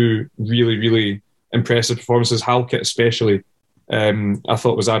in 2 really, really impressive performances. Halkett especially, I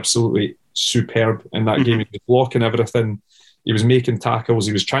thought was absolutely superb in that game. He was blocking everything. He was making tackles.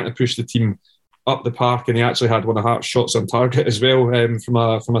 He was trying to push the team up the park, and he actually had one of Hearts' shots on target as well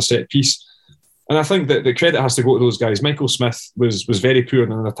from a set piece. And I think that the credit has to go to those guys. Michael Smith was very poor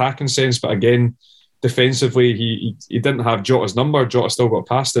in an attacking sense, but again, defensively, he didn't have Jota's number. Jota still got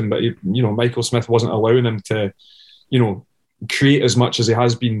past him, but Michael Smith wasn't allowing him to, create as much as he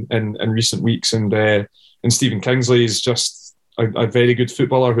has been in recent weeks. And Stephen Kingsley is just a very good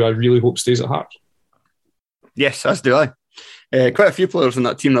footballer who I really hope stays at Hearts. Yes, as do I. Quite a few players in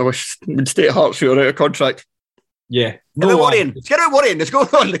that team that I wish would stay at Hearts who are out of contract. Yeah. Get out worrying. Let's get out worrying. Let's go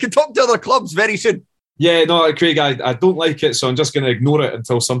on. They can talk to other clubs very soon. Yeah, no, Craig, I don't like it, so I'm just going to ignore it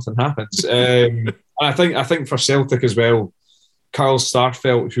until something happens. And I think for Celtic as well, Carl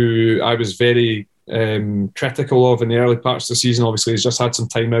Starfelt, who I was very critical of in the early parts of the season, obviously he's just had some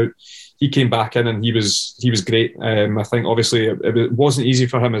time out. He came back in and he was great. I think obviously it wasn't easy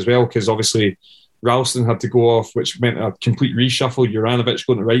for him as well, because obviously Ralston had to go off, which meant a complete reshuffle. Juranovic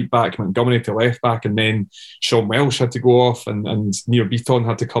going to right back, Montgomery to left back, and then Sean Welsh had to go off and Nir Bitton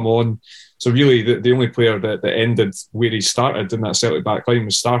had to come on. So really the only player that ended where he started in that Celtic back line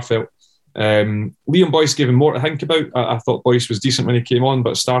was Starfelt. Liam Boyce gave him more to think about. I thought Boyce was decent when he came on,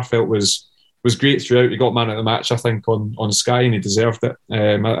 but Starfelt was great throughout. He got man of the match, I think, on Sky, and he deserved it.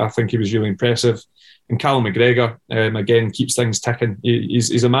 I think he was really impressive. And Callum McGregor, again, keeps things ticking.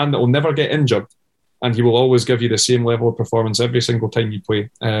 He's a man that will never get injured, and he will always give you the same level of performance every single time you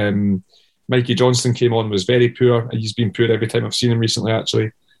play. Mikey Johnston came on, was very poor. He's been poor every time I've seen him recently,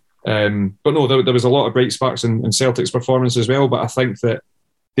 actually. But no, there was a lot of bright sparks in Celtic's performance as well, but I think that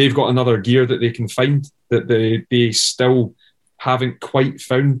they've got another gear that they can find that they still haven't quite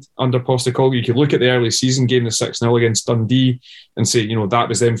found under Postecoglou. You could look at the early season game, the 6-0 against Dundee, and say, that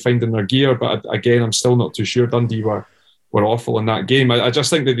was them finding their gear. But again, I'm still not too sure. Dundee were awful in that game. I just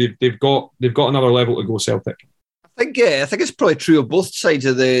think that they've got another level to go, Celtic. I think it's probably true of both sides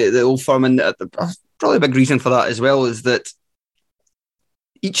of the Old Firm, and probably a big reason for that as well is that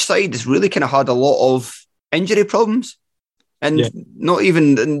each side has really kind of had a lot of injury problems, and not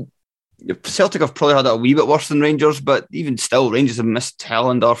even. And Celtic have probably had it a wee bit worse than Rangers, but even still, Rangers have missed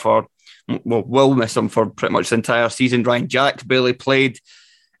Helander will miss him for pretty much the entire season. Ryan Jack barely played.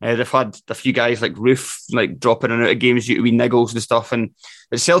 They've had a few guys like Roof dropping in and out of games due to wee niggles and stuff. And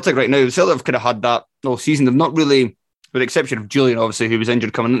at Celtic right now, Celtic have kind of had that all season. They've not really, with the exception of Julian, obviously, who was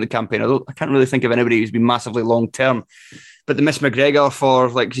injured coming into the campaign. I can't really think of anybody who's been massively long term. But they miss McGregor for,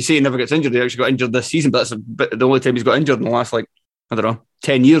 you say, he never gets injured. He actually got injured this season, but that's the only time he's got injured in the last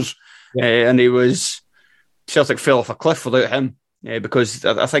 10 years. Yeah. And Celtic fell off a cliff without him. Because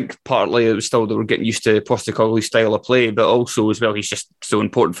I think partly it was still they were getting used to Postecoglou's style of play, but also as well he's just so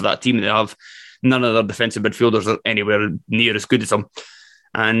important for that team. They have none of their defensive midfielders are anywhere near as good as him,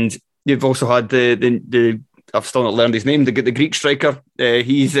 and you've also had the I've still not learned his name, the Greek striker.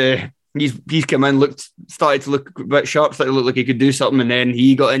 He's come in, started to look a bit sharp, started to look like he could do something, and then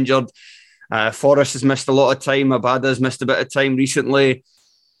he got injured. Forrest has missed a lot of time. Abada's missed a bit of time recently.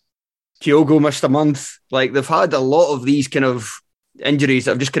 Kyogo missed a month. They've had a lot of these kind of injuries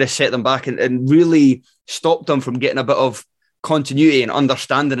that have just kind of set them back and really stopped them from getting a bit of continuity and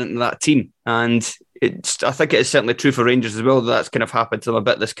understanding in that team. And I think it is certainly true for Rangers as well. That's kind of happened to them a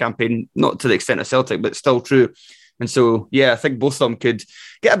bit this campaign, not to the extent of Celtic, but still true. And so, yeah, I think both of them could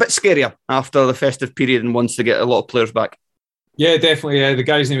get a bit scarier after the festive period and once they get a lot of players back. Yeah, definitely. The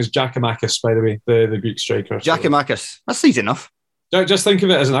guy's name is Giakoumakis, by the way, the Greek striker. Giakoumakis. That's easy enough. Just think of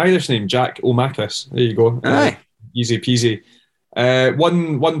it as an Irish name, Jack O'Makis. There you go. Aye. Easy peasy.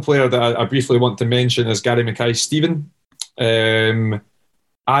 One player that I briefly want to mention is Gary Mackay-Steven.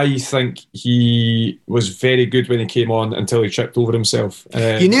 I think he was very good when he came on until he tripped over himself.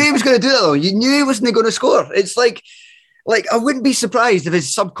 You knew he was going to do it, though. You knew he wasn't going to score. It's like I wouldn't be surprised if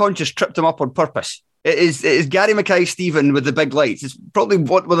his subconscious tripped him up on purpose. It is Gary Mackay-Steven with the big lights. It's probably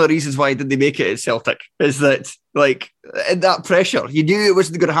one of the reasons why didn't they make it at Celtic, is that, in that pressure, you knew it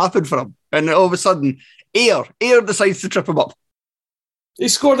wasn't going to happen for him. And all of a sudden, Ayr decides to trip him up. He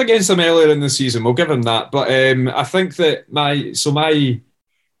scored against them earlier in the season, we'll give him that. But I think that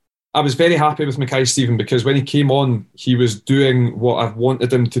I was very happy with Mackay-Steven because when he came on, he was doing what I've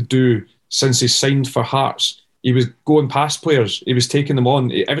wanted him to do since he signed for Hearts. He was going past players. He was taking them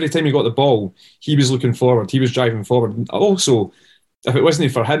on. Every time he got the ball, he was looking forward. He was driving forward. And also, if it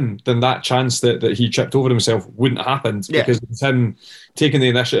wasn't for him, then that chance that he tripped over himself wouldn't have happened because it was him taking the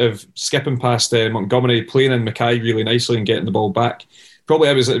initiative, skipping past Montgomery, playing in Mackay really nicely and getting the ball back. Probably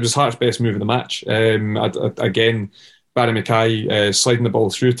it was Hearts' best move of the match. Again, Barry Mackay sliding the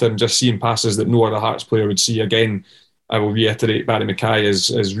ball through to him, just seeing passes that no other Hearts player would see. Again, I will reiterate, Barry Mackay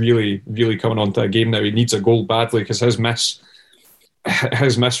is really, really coming onto a game now. He needs a goal badly because his miss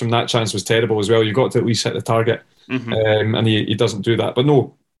from that chance was terrible as well. You've got to at least hit the target, and he doesn't do that. But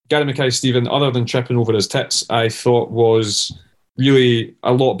no, Gary Mackay-Steven, other than tripping over his tits, I thought was really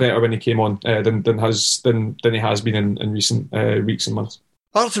a lot better when he came on than he has been in recent weeks and months.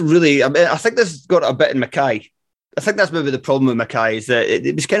 That's really. I think this has got a bit in Mackay. I think that's maybe the problem with Mackay is that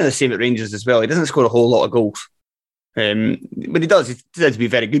it was kind of the same at Rangers as well. He doesn't score a whole lot of goals. But he tends to be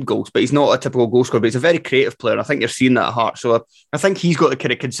very good goals, but he's not a typical goal scorer, but he's a very creative player, and I think you're seeing that at Hearts. So I think he's got the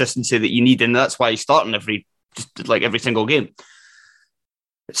kind of consistency that you need, and that's why he's starting every single game.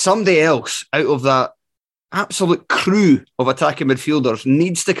 Somebody else out of that absolute crew of attacking midfielders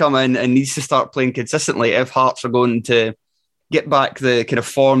needs to come in and needs to start playing consistently if Hearts are going to get back the kind of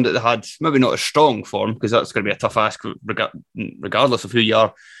form that they had, maybe not a strong form, because that's going to be a tough ask regardless of who you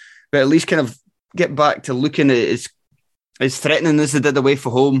are, but at least kind of get back to looking as threatening as they did away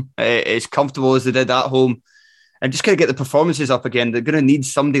from home, as comfortable as they did at home, and just kind of get the performances up again. They're going to need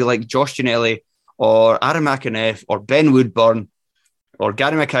somebody like Josh Ginnelly or Aaron McEneff or Ben Woodburn or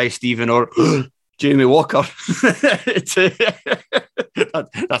Gary Mackay-Steven or Jamie Walker. That's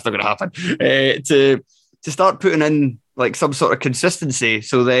not going to happen. To start putting in like some sort of consistency,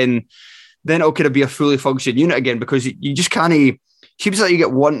 so then it'll kind of be a fully functioning unit again, because you just can't. Seems like you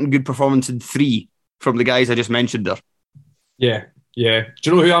get one good performance in three from the guys I just mentioned there. Yeah. Do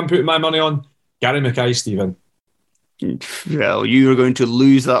you know who I'm putting my money on? Gary Mackay-Steven. Well, you are going to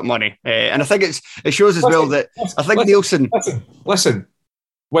lose that money, and I think it shows as well that I think Nielsen. Listen.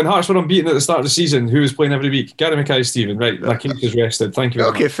 When Hearts were unbeaten at the start of the season, who was playing every week? Gary Mackay-Steven, right? That case is rested. Thank you.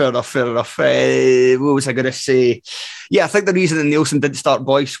 Okay, fair enough. What was I going to say? Yeah, I think the reason that Nielsen didn't start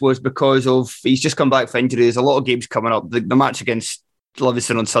Boyce was because of he's just come back from injury. There's a lot of games coming up. The match against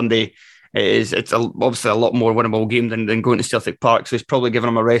Livingston on Sunday it's obviously a lot more winnable game than going to Celtic Park, so he's probably given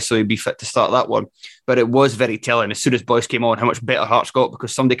him a rest so he'd be fit to start that one. But it was very telling as soon as Boyce came on how much better Hearts got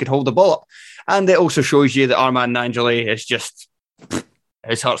because somebody could hold the ball up, and it also shows you that Armand Nangelly is just.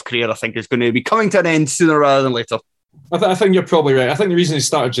 His Hearts career, I think, is going to be coming to an end sooner rather than later. I think you're probably right. I think the reason he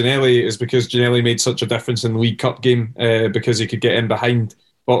started Ginnelly is because Ginnelly made such a difference in the League Cup game because he could get in behind.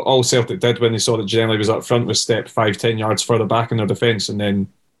 But all Celtic did when they saw that Ginnelly was up front was step 5-10 yards further back in their defence, and then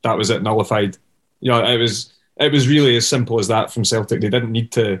that was it, nullified. You know, it was really as simple as that from Celtic. They didn't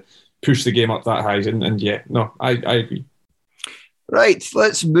need to push the game up that high, I agree. Right,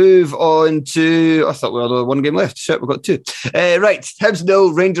 let's move on to... I thought we had one game left. Shit, we've got two. Right, Hibs 0,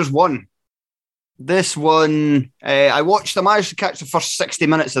 Rangers 1. This one, I managed to catch the first 60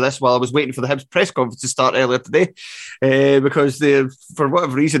 minutes of this while I was waiting for the Hibs press conference to start earlier today because for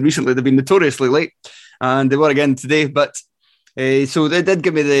whatever reason, recently they've been notoriously late, and they were again today. But so they did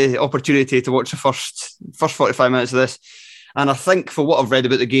give me the opportunity to watch the first 45 minutes of this. And I think for what I've read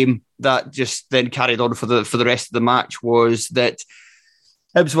about the game, that just then carried on for the rest of the match was that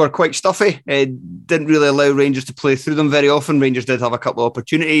Hibs were quite stuffy. Didn't really allow Rangers to play through them very often. Rangers did have a couple of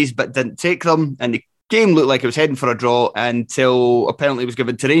opportunities, but didn't take them. And the game looked like it was heading for a draw until apparently it was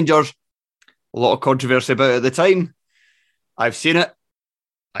given to Rangers. A lot of controversy about it at the time. I've seen it.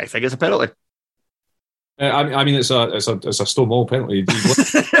 I think it's a penalty. I mean, it's a Stonewall penalty.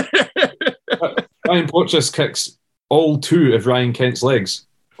 Ryan Porteous kicks all two of Ryan Kent's legs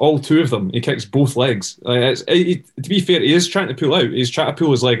all two of them. He kicks both legs. To be fair, he is trying to pull out. He's trying to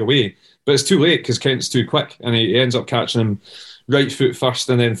pull his leg away, but it's too late because Kent's too quick, and he ends up catching him right foot first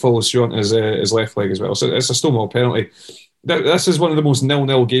and then follows through on his left leg as well. So it's a Stonewall penalty. This is one of the most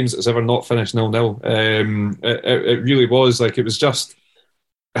 0-0 games that's ever not finished 0-0. It really was. Like, it was just,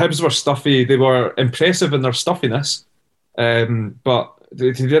 Hibs were stuffy. They were impressive in their stuffiness, but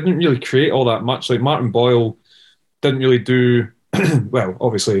they didn't really create all that much. Like, Martin Boyle didn't really do well.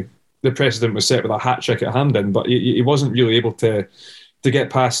 Obviously, the precedent was set with a hat trick at Hampden, but he wasn't really able to get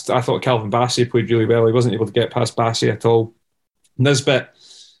past. I thought Calvin Bassey played really well. He wasn't able to get past Bassey at all. Nisbet,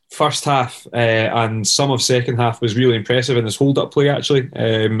 first half and some of second half was really impressive in his hold-up play, actually.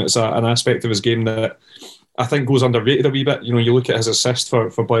 It's an aspect of his game that I think goes underrated a wee bit. You know, you look at his assist for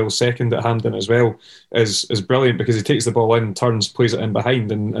Boyle's second at Hampden as well, is brilliant because he takes the ball in, turns, plays it in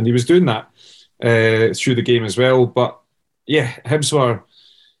behind, and he was doing that through the game as well. But yeah, Hibs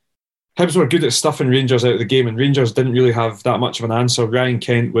were good at stuffing Rangers out of the game, and Rangers didn't really have that much of an answer. Ryan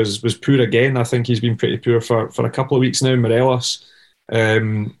Kent was poor again. I think he's been pretty poor for a couple of weeks now. Morelos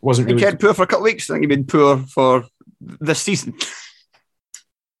wasn't really... Kent poor for a couple of weeks. I think he's been poor for this season.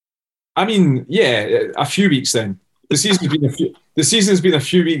 I mean, yeah, a few weeks then. The season's been a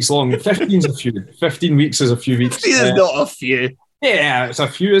few weeks long. 15's a few. 15 weeks is a few weeks. 15 is not a few. Yeah, it's a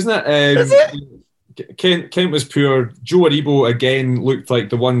few, isn't it? Is it? Kent was poor. Joe Aribo again looked like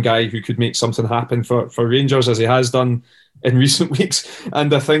the one guy who could make something happen for Rangers, as he has done in recent weeks.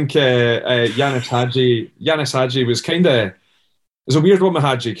 And I think Yanis Hadji was kind of... It was a weird one with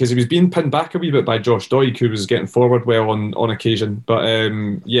Hadji because he was being pinned back a wee bit by Josh Doig, who was getting forward well on occasion. But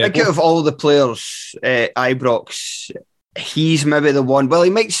yeah, I think out of all the players, Ibrox, he's maybe the one. Well,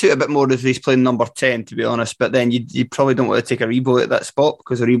 he might suit a bit more if he's playing number 10, to be honest. But then you probably don't want to take Aribo at that spot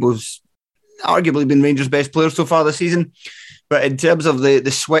because Aribo's arguably been Rangers' best player so far this season. But in terms of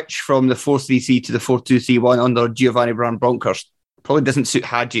the switch from the 4-3-3 to the 4-2-3-1 under Giovanni Bronckhorst, probably doesn't suit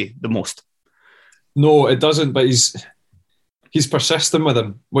Hadji the most. No, it doesn't. But he's persistent with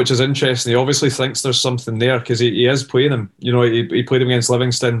him, which is interesting. He obviously thinks there's something there because he is playing him. You know, he played him against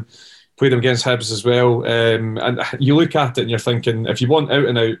Livingston, played him against Hibs as well. And you look at it and you're thinking, if you want out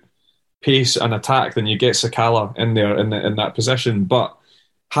and out pace and attack, then you get Sakala in there in that position. But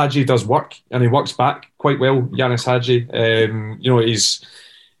Hadji does work, and he works back quite well. Yanis Hadji, you know, he's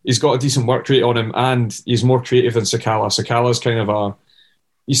got a decent work rate on him, and he's more creative than Sakala. Sakala's kind of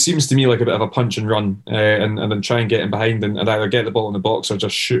he seems to me like a bit of a punch and run, and then try and get in behind and either get the ball in the box or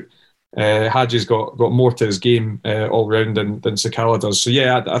just shoot. Hadji's got more to his game all round than Sakala does. So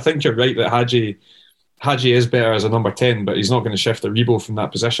yeah, I think you're right that Hadji is better as a number 10, but he's not going to shift Aribo from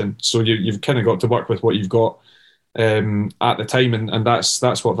that position. So you've kind of got to work with what you've got at the time, and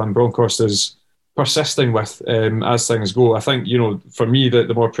that's what Van Bronckhorst is persisting with as things go. I think, you know, for me,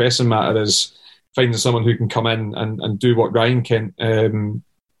 the more pressing matter is finding someone who can come in and do what Ryan Kent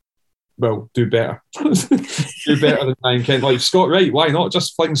do better. Do better than Ryan Kent. Like Scott Wright, why not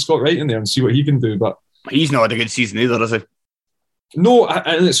just fling Scott Wright in there and see what he can do? But he's not had a good season either, is he? No,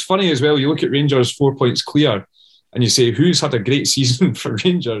 and it's funny as well. You look at Rangers 4 points clear, and you say, who's had a great season for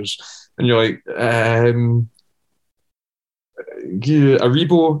Rangers? And you're like, Aribo.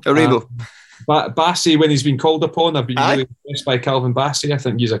 Bassey, when he's been called upon, I've been really impressed by Calvin Bassey. I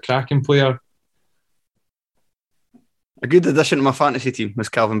think he's a cracking player. A good addition to my fantasy team was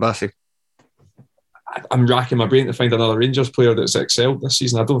Calvin Bassey. I'm racking my brain to find another Rangers player that's excelled this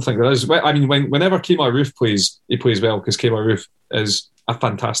season. I don't think there is. I mean, whenever Kemar Roofe plays, he plays well because Kemar Roofe is a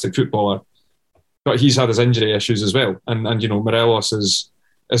fantastic footballer. But he's had his injury issues as well. And you know, Morelos is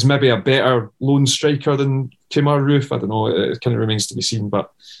maybe a better lone striker than Kemar Roofe. I don't know. It kind of remains to be seen.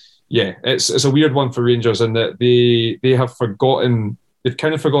 But yeah, it's a weird one for Rangers in that they have forgotten. They've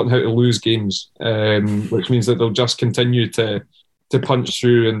kind of forgotten how to lose games, which means that they'll just continue to punch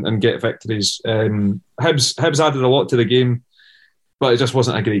through and get victories. Hibs added a lot to the game, but it just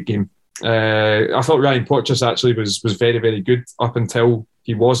wasn't a great game. I thought Ryan Porteous actually was very, very good up until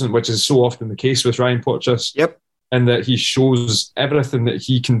he wasn't, which is so often the case with Ryan Porteous. Yep. And that he shows everything that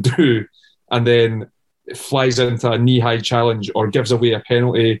he can do and then flies into a knee-high challenge or gives away a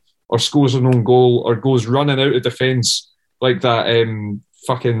penalty or scores an own goal or goes running out of defence like that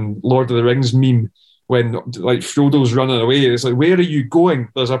fucking Lord of the Rings meme when like Frodo's running away. It's like, where are you going?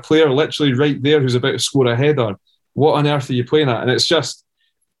 There's a player literally right there who's about to score a header. What on earth are you playing at? And it's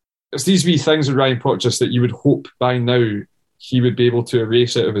these wee things with Ryan Porteous that you would hope by now he would be able to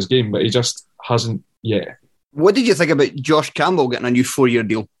erase out of his game, but he just hasn't yet. What did you think about Josh Campbell getting a new 4-year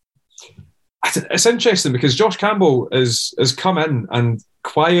deal? It's interesting because Josh Campbell has come in and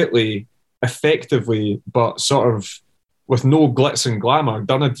quietly, effectively, but sort of with no glitz and glamour,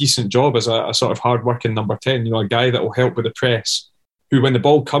 done a decent job as a sort of hard-working number 10, a guy that will help with the press, who, when the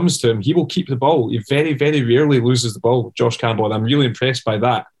ball comes to him, he will keep the ball. He very, very rarely loses the ball, Josh Campbell, and I'm really impressed by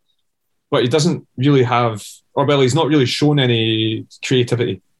that. But he doesn't really have, he's not really shown any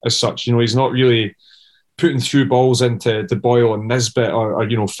creativity as such. He's not really putting through balls into Boyle and Nisbet or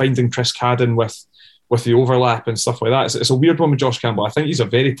finding Chris Cadden with the overlap and stuff like that. It's a weird one with Josh Campbell. I think he's a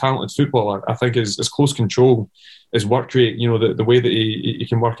very talented footballer. I think his close control, his work rate, the way that he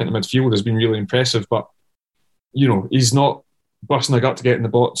can work into midfield has been really impressive. But, he's not busting a gut to get in the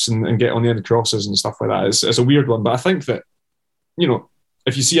box and get on the end of crosses and stuff like that. It's a weird one. But I think that,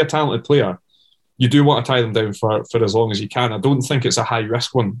 if you see a talented player, you do want to tie them down for as long as you can. I don't think it's a high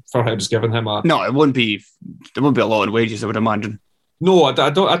risk one for Hibs, giving him a... No, it won't be a lot in wages, I would imagine. No, I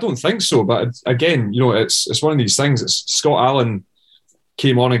don't think so. But again, it's one of these things. Scott Allen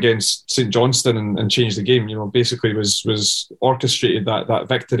came on against St Johnstone and changed the game. Basically was orchestrated that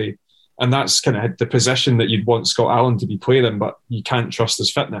victory, and that's kind of the position that you'd want Scott Allen to be playing in. But you can't trust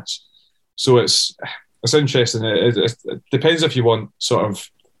his fitness, so it's interesting. It depends if you want sort of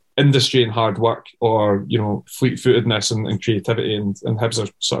industry and hard work or fleet-footedness and creativity, and Hibs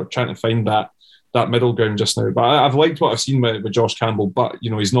are sort of trying to find that middle ground just now. But I've liked what I've seen with Josh Campbell, but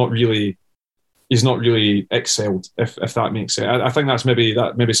he's not really excelled, if that makes sense. I think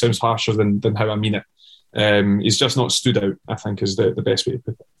that maybe sounds harsher than how I mean it. He's just not stood out, I think, is the best way to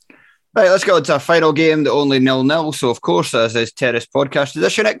put it. Right, let's go to our final game, the only 0-0. So, of course, as is Terrace podcast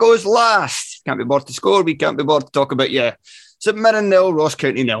edition, it goes last. Can't be bored to score. We can't be bored to talk about, St Mirren 0, Ross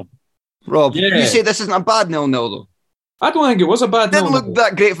County 0. Rob, you say this isn't a bad 0-0, though? I don't think it was a bad 0-0. Didn't look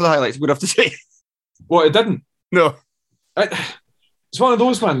that great for the highlights, we'd have to say. Well, it didn't. No. It's one of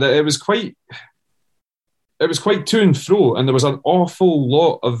those, man, that it was quite to and fro, and there was an awful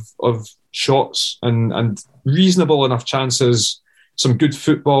lot of shots and reasonable enough chances, some good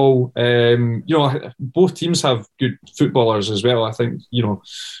football. Both teams have good footballers as well. I think,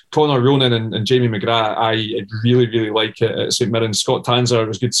 Connor Ronan and Jamie McGrath, I really, really like it at St Mirren. Scott Tanser, it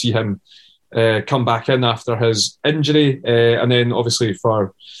was good to see him come back in after his injury. And then obviously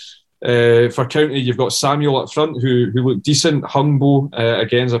for County, you've got Samuel up front who looked decent. Hungbo,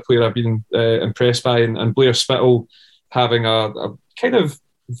 again, is a player I've been impressed by, and Blair Spittle having a kind of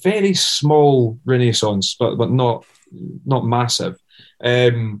very small renaissance, but not massive.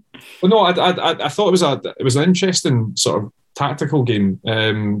 But no, I thought it was an interesting sort of tactical game.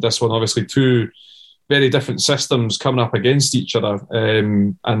 This one, obviously, two very different systems coming up against each other,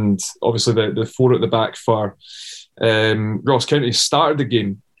 and obviously the four at the back for Ross County started the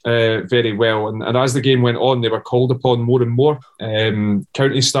game very well, and as the game went on, they were called upon more and more.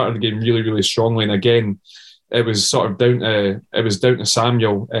 County started the game really, really strongly, and again, it was sort of down to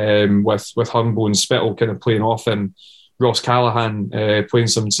Samuel with Hungbo and Spittle kind of playing off him. Ross Callahan playing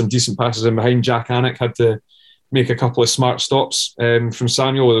some decent passes in behind. Jack Anick had to make a couple of smart stops from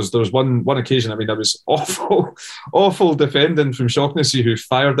Samuel. There was one occasion, there was awful defending from Shaughnessy, who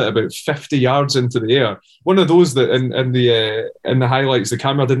fired it about 50 yards into the air. One of those that in the highlights, the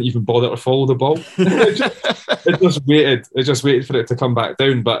camera didn't even bother to follow the ball. It just waited for it to come back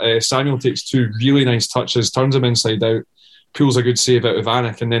down. But Samuel takes two really nice touches, turns him inside out, pulls a good save out of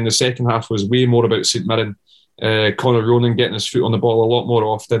Anick, and then the second half was way more about St Mirren. Connor Ronan getting his foot on the ball a lot more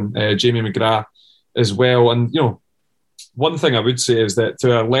often, Jamie McGrath as well. And, one thing I would say is that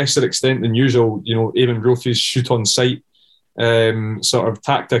to a lesser extent than usual, Eamon Brophy's shoot on sight sort of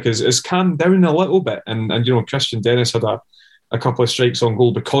tactic is calmed down a little bit. And Christian Dennis had a couple of strikes on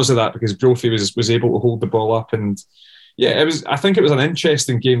goal because of that, because Brophy was able to hold the ball up. And yeah, I think it was an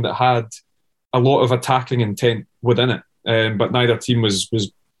interesting game that had a lot of attacking intent within it. But neither team was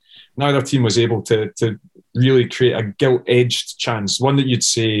able to really create a gilt-edged chance, one that you'd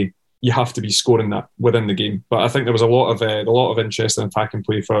say you have to be scoring that within the game. But I think there was a lot of interest in attacking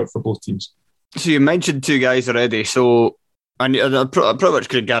play for both teams. So you mentioned two guys already. So I pretty much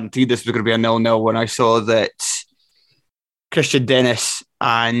could have guaranteed this was going to be a 0-0 when I saw that Christian Dennis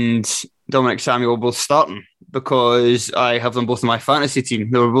and Dominic Samuel were both starting, because I have them both in my fantasy team.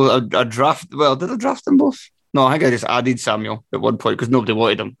 They were both a draft. Well, did I draft them both? No, I think I just added Samuel at one point because nobody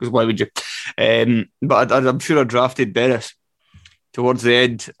wanted him, because why would you? But I'm sure I drafted Dennis towards the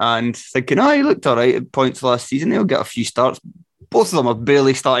end and thinking, he looked all right at points last season. He'll get a few starts. Both of them have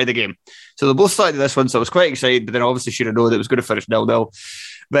barely started the game. So they both started this one, so I was quite excited, but then obviously should have known that it was going to finish 0-0.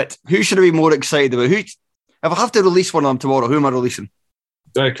 But who should I be more excited about? If I have to release one of them tomorrow, who am I releasing?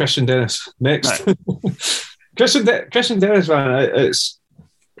 Christian Dennis. Next. Right. Christian Dennis, man,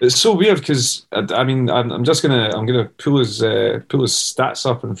 it's so weird because I'm gonna pull his stats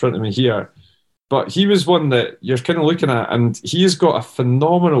up in front of me here. But he was one that you're kind of looking at, and he has got a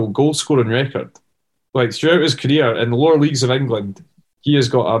phenomenal goal-scoring record. Like, throughout his career in the lower leagues of England, he has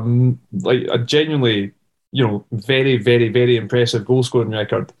got a genuinely, very, very, very impressive goal-scoring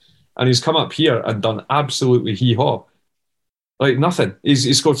record. And he's come up here and done absolutely hee-haw. Like, nothing.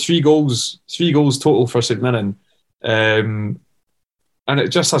 He's scored 3 goals total for St Mirren. And it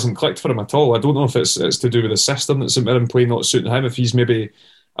just hasn't clicked for him at all. I don't know if it's to do with the system that St Mirren play not suiting him, if he's maybe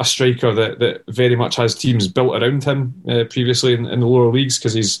a striker that very much has teams built around him previously in the lower leagues,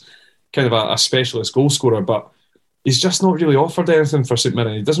 because he's kind of a specialist goal scorer, but he's just not really offered anything for St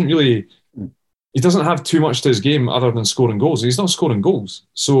Mirren. He doesn't have too much to his game other than scoring goals. He's not scoring goals.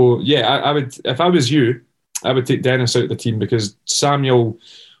 So yeah, I would, if I was you, I would take Dennis out of the team, because Samuel,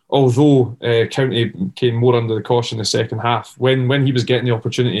 although County came more under the caution the second half, when he was getting the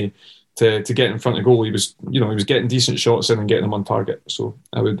opportunity to get in front of goal, he was getting decent shots in and getting them on target. So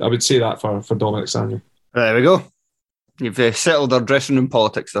I would say that for Dominic Samuel. There we go. You've settled our dressing room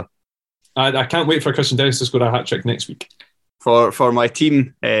politics there. I can't wait for Christian Dennis to score a hat-trick next week. For my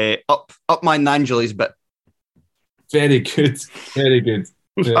team, up my Nangelis bit. Very good. Very good.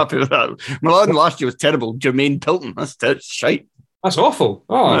 I'm happy with that. Milan last year was terrible. Jermaine Pilton. That's shite. That's awful.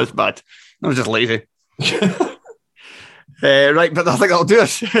 Oh, that's bad. I was just lazy. Right, but I think that'll do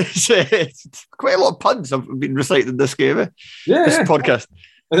us. It's quite a lot of puns have been recited in this game. This podcast.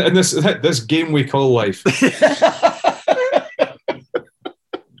 And this game we call life.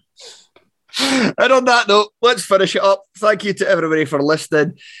 And on that note, let's finish it up. Thank you to everybody for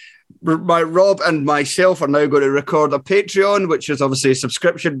listening. Rob and myself are now going to record a Patreon, which is obviously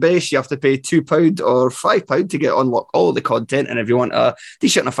subscription based. You have to pay £2 or £5 to get unlock all the content, and if you want a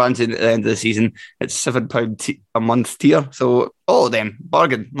t-shirt and a fanzine at the end of the season, it's £7 a month tier. So all of them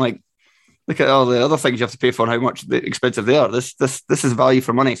bargain. Like, look at all the other things you have to pay for and how much expensive they are. This is value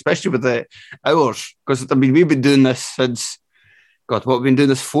for money, especially with the hours, because we've been doing this since we've been doing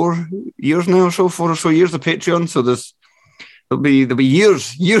this 4 years now or so, 4 or so years of Patreon. So there'll be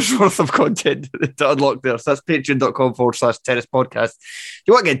years worth of content to unlock there. So that's patreon.com/Terrace Podcast. If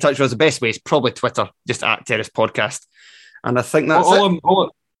you want to get in touch with us, the best way is probably Twitter, just at Terrace Podcast. And I think that's all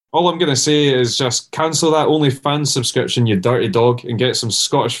I'm going to say is just cancel that OnlyFans subscription, you dirty dog, and get some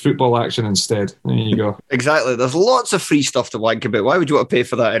Scottish football action instead. There you go. Exactly. There's lots of free stuff to wank about. Why would you want to pay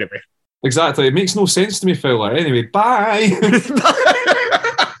for that anyway? Exactly. It makes no sense to me, Fowler. Anyway, bye.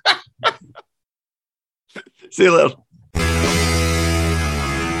 See you later.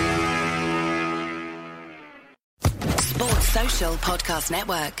 Sports Social Podcast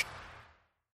Network.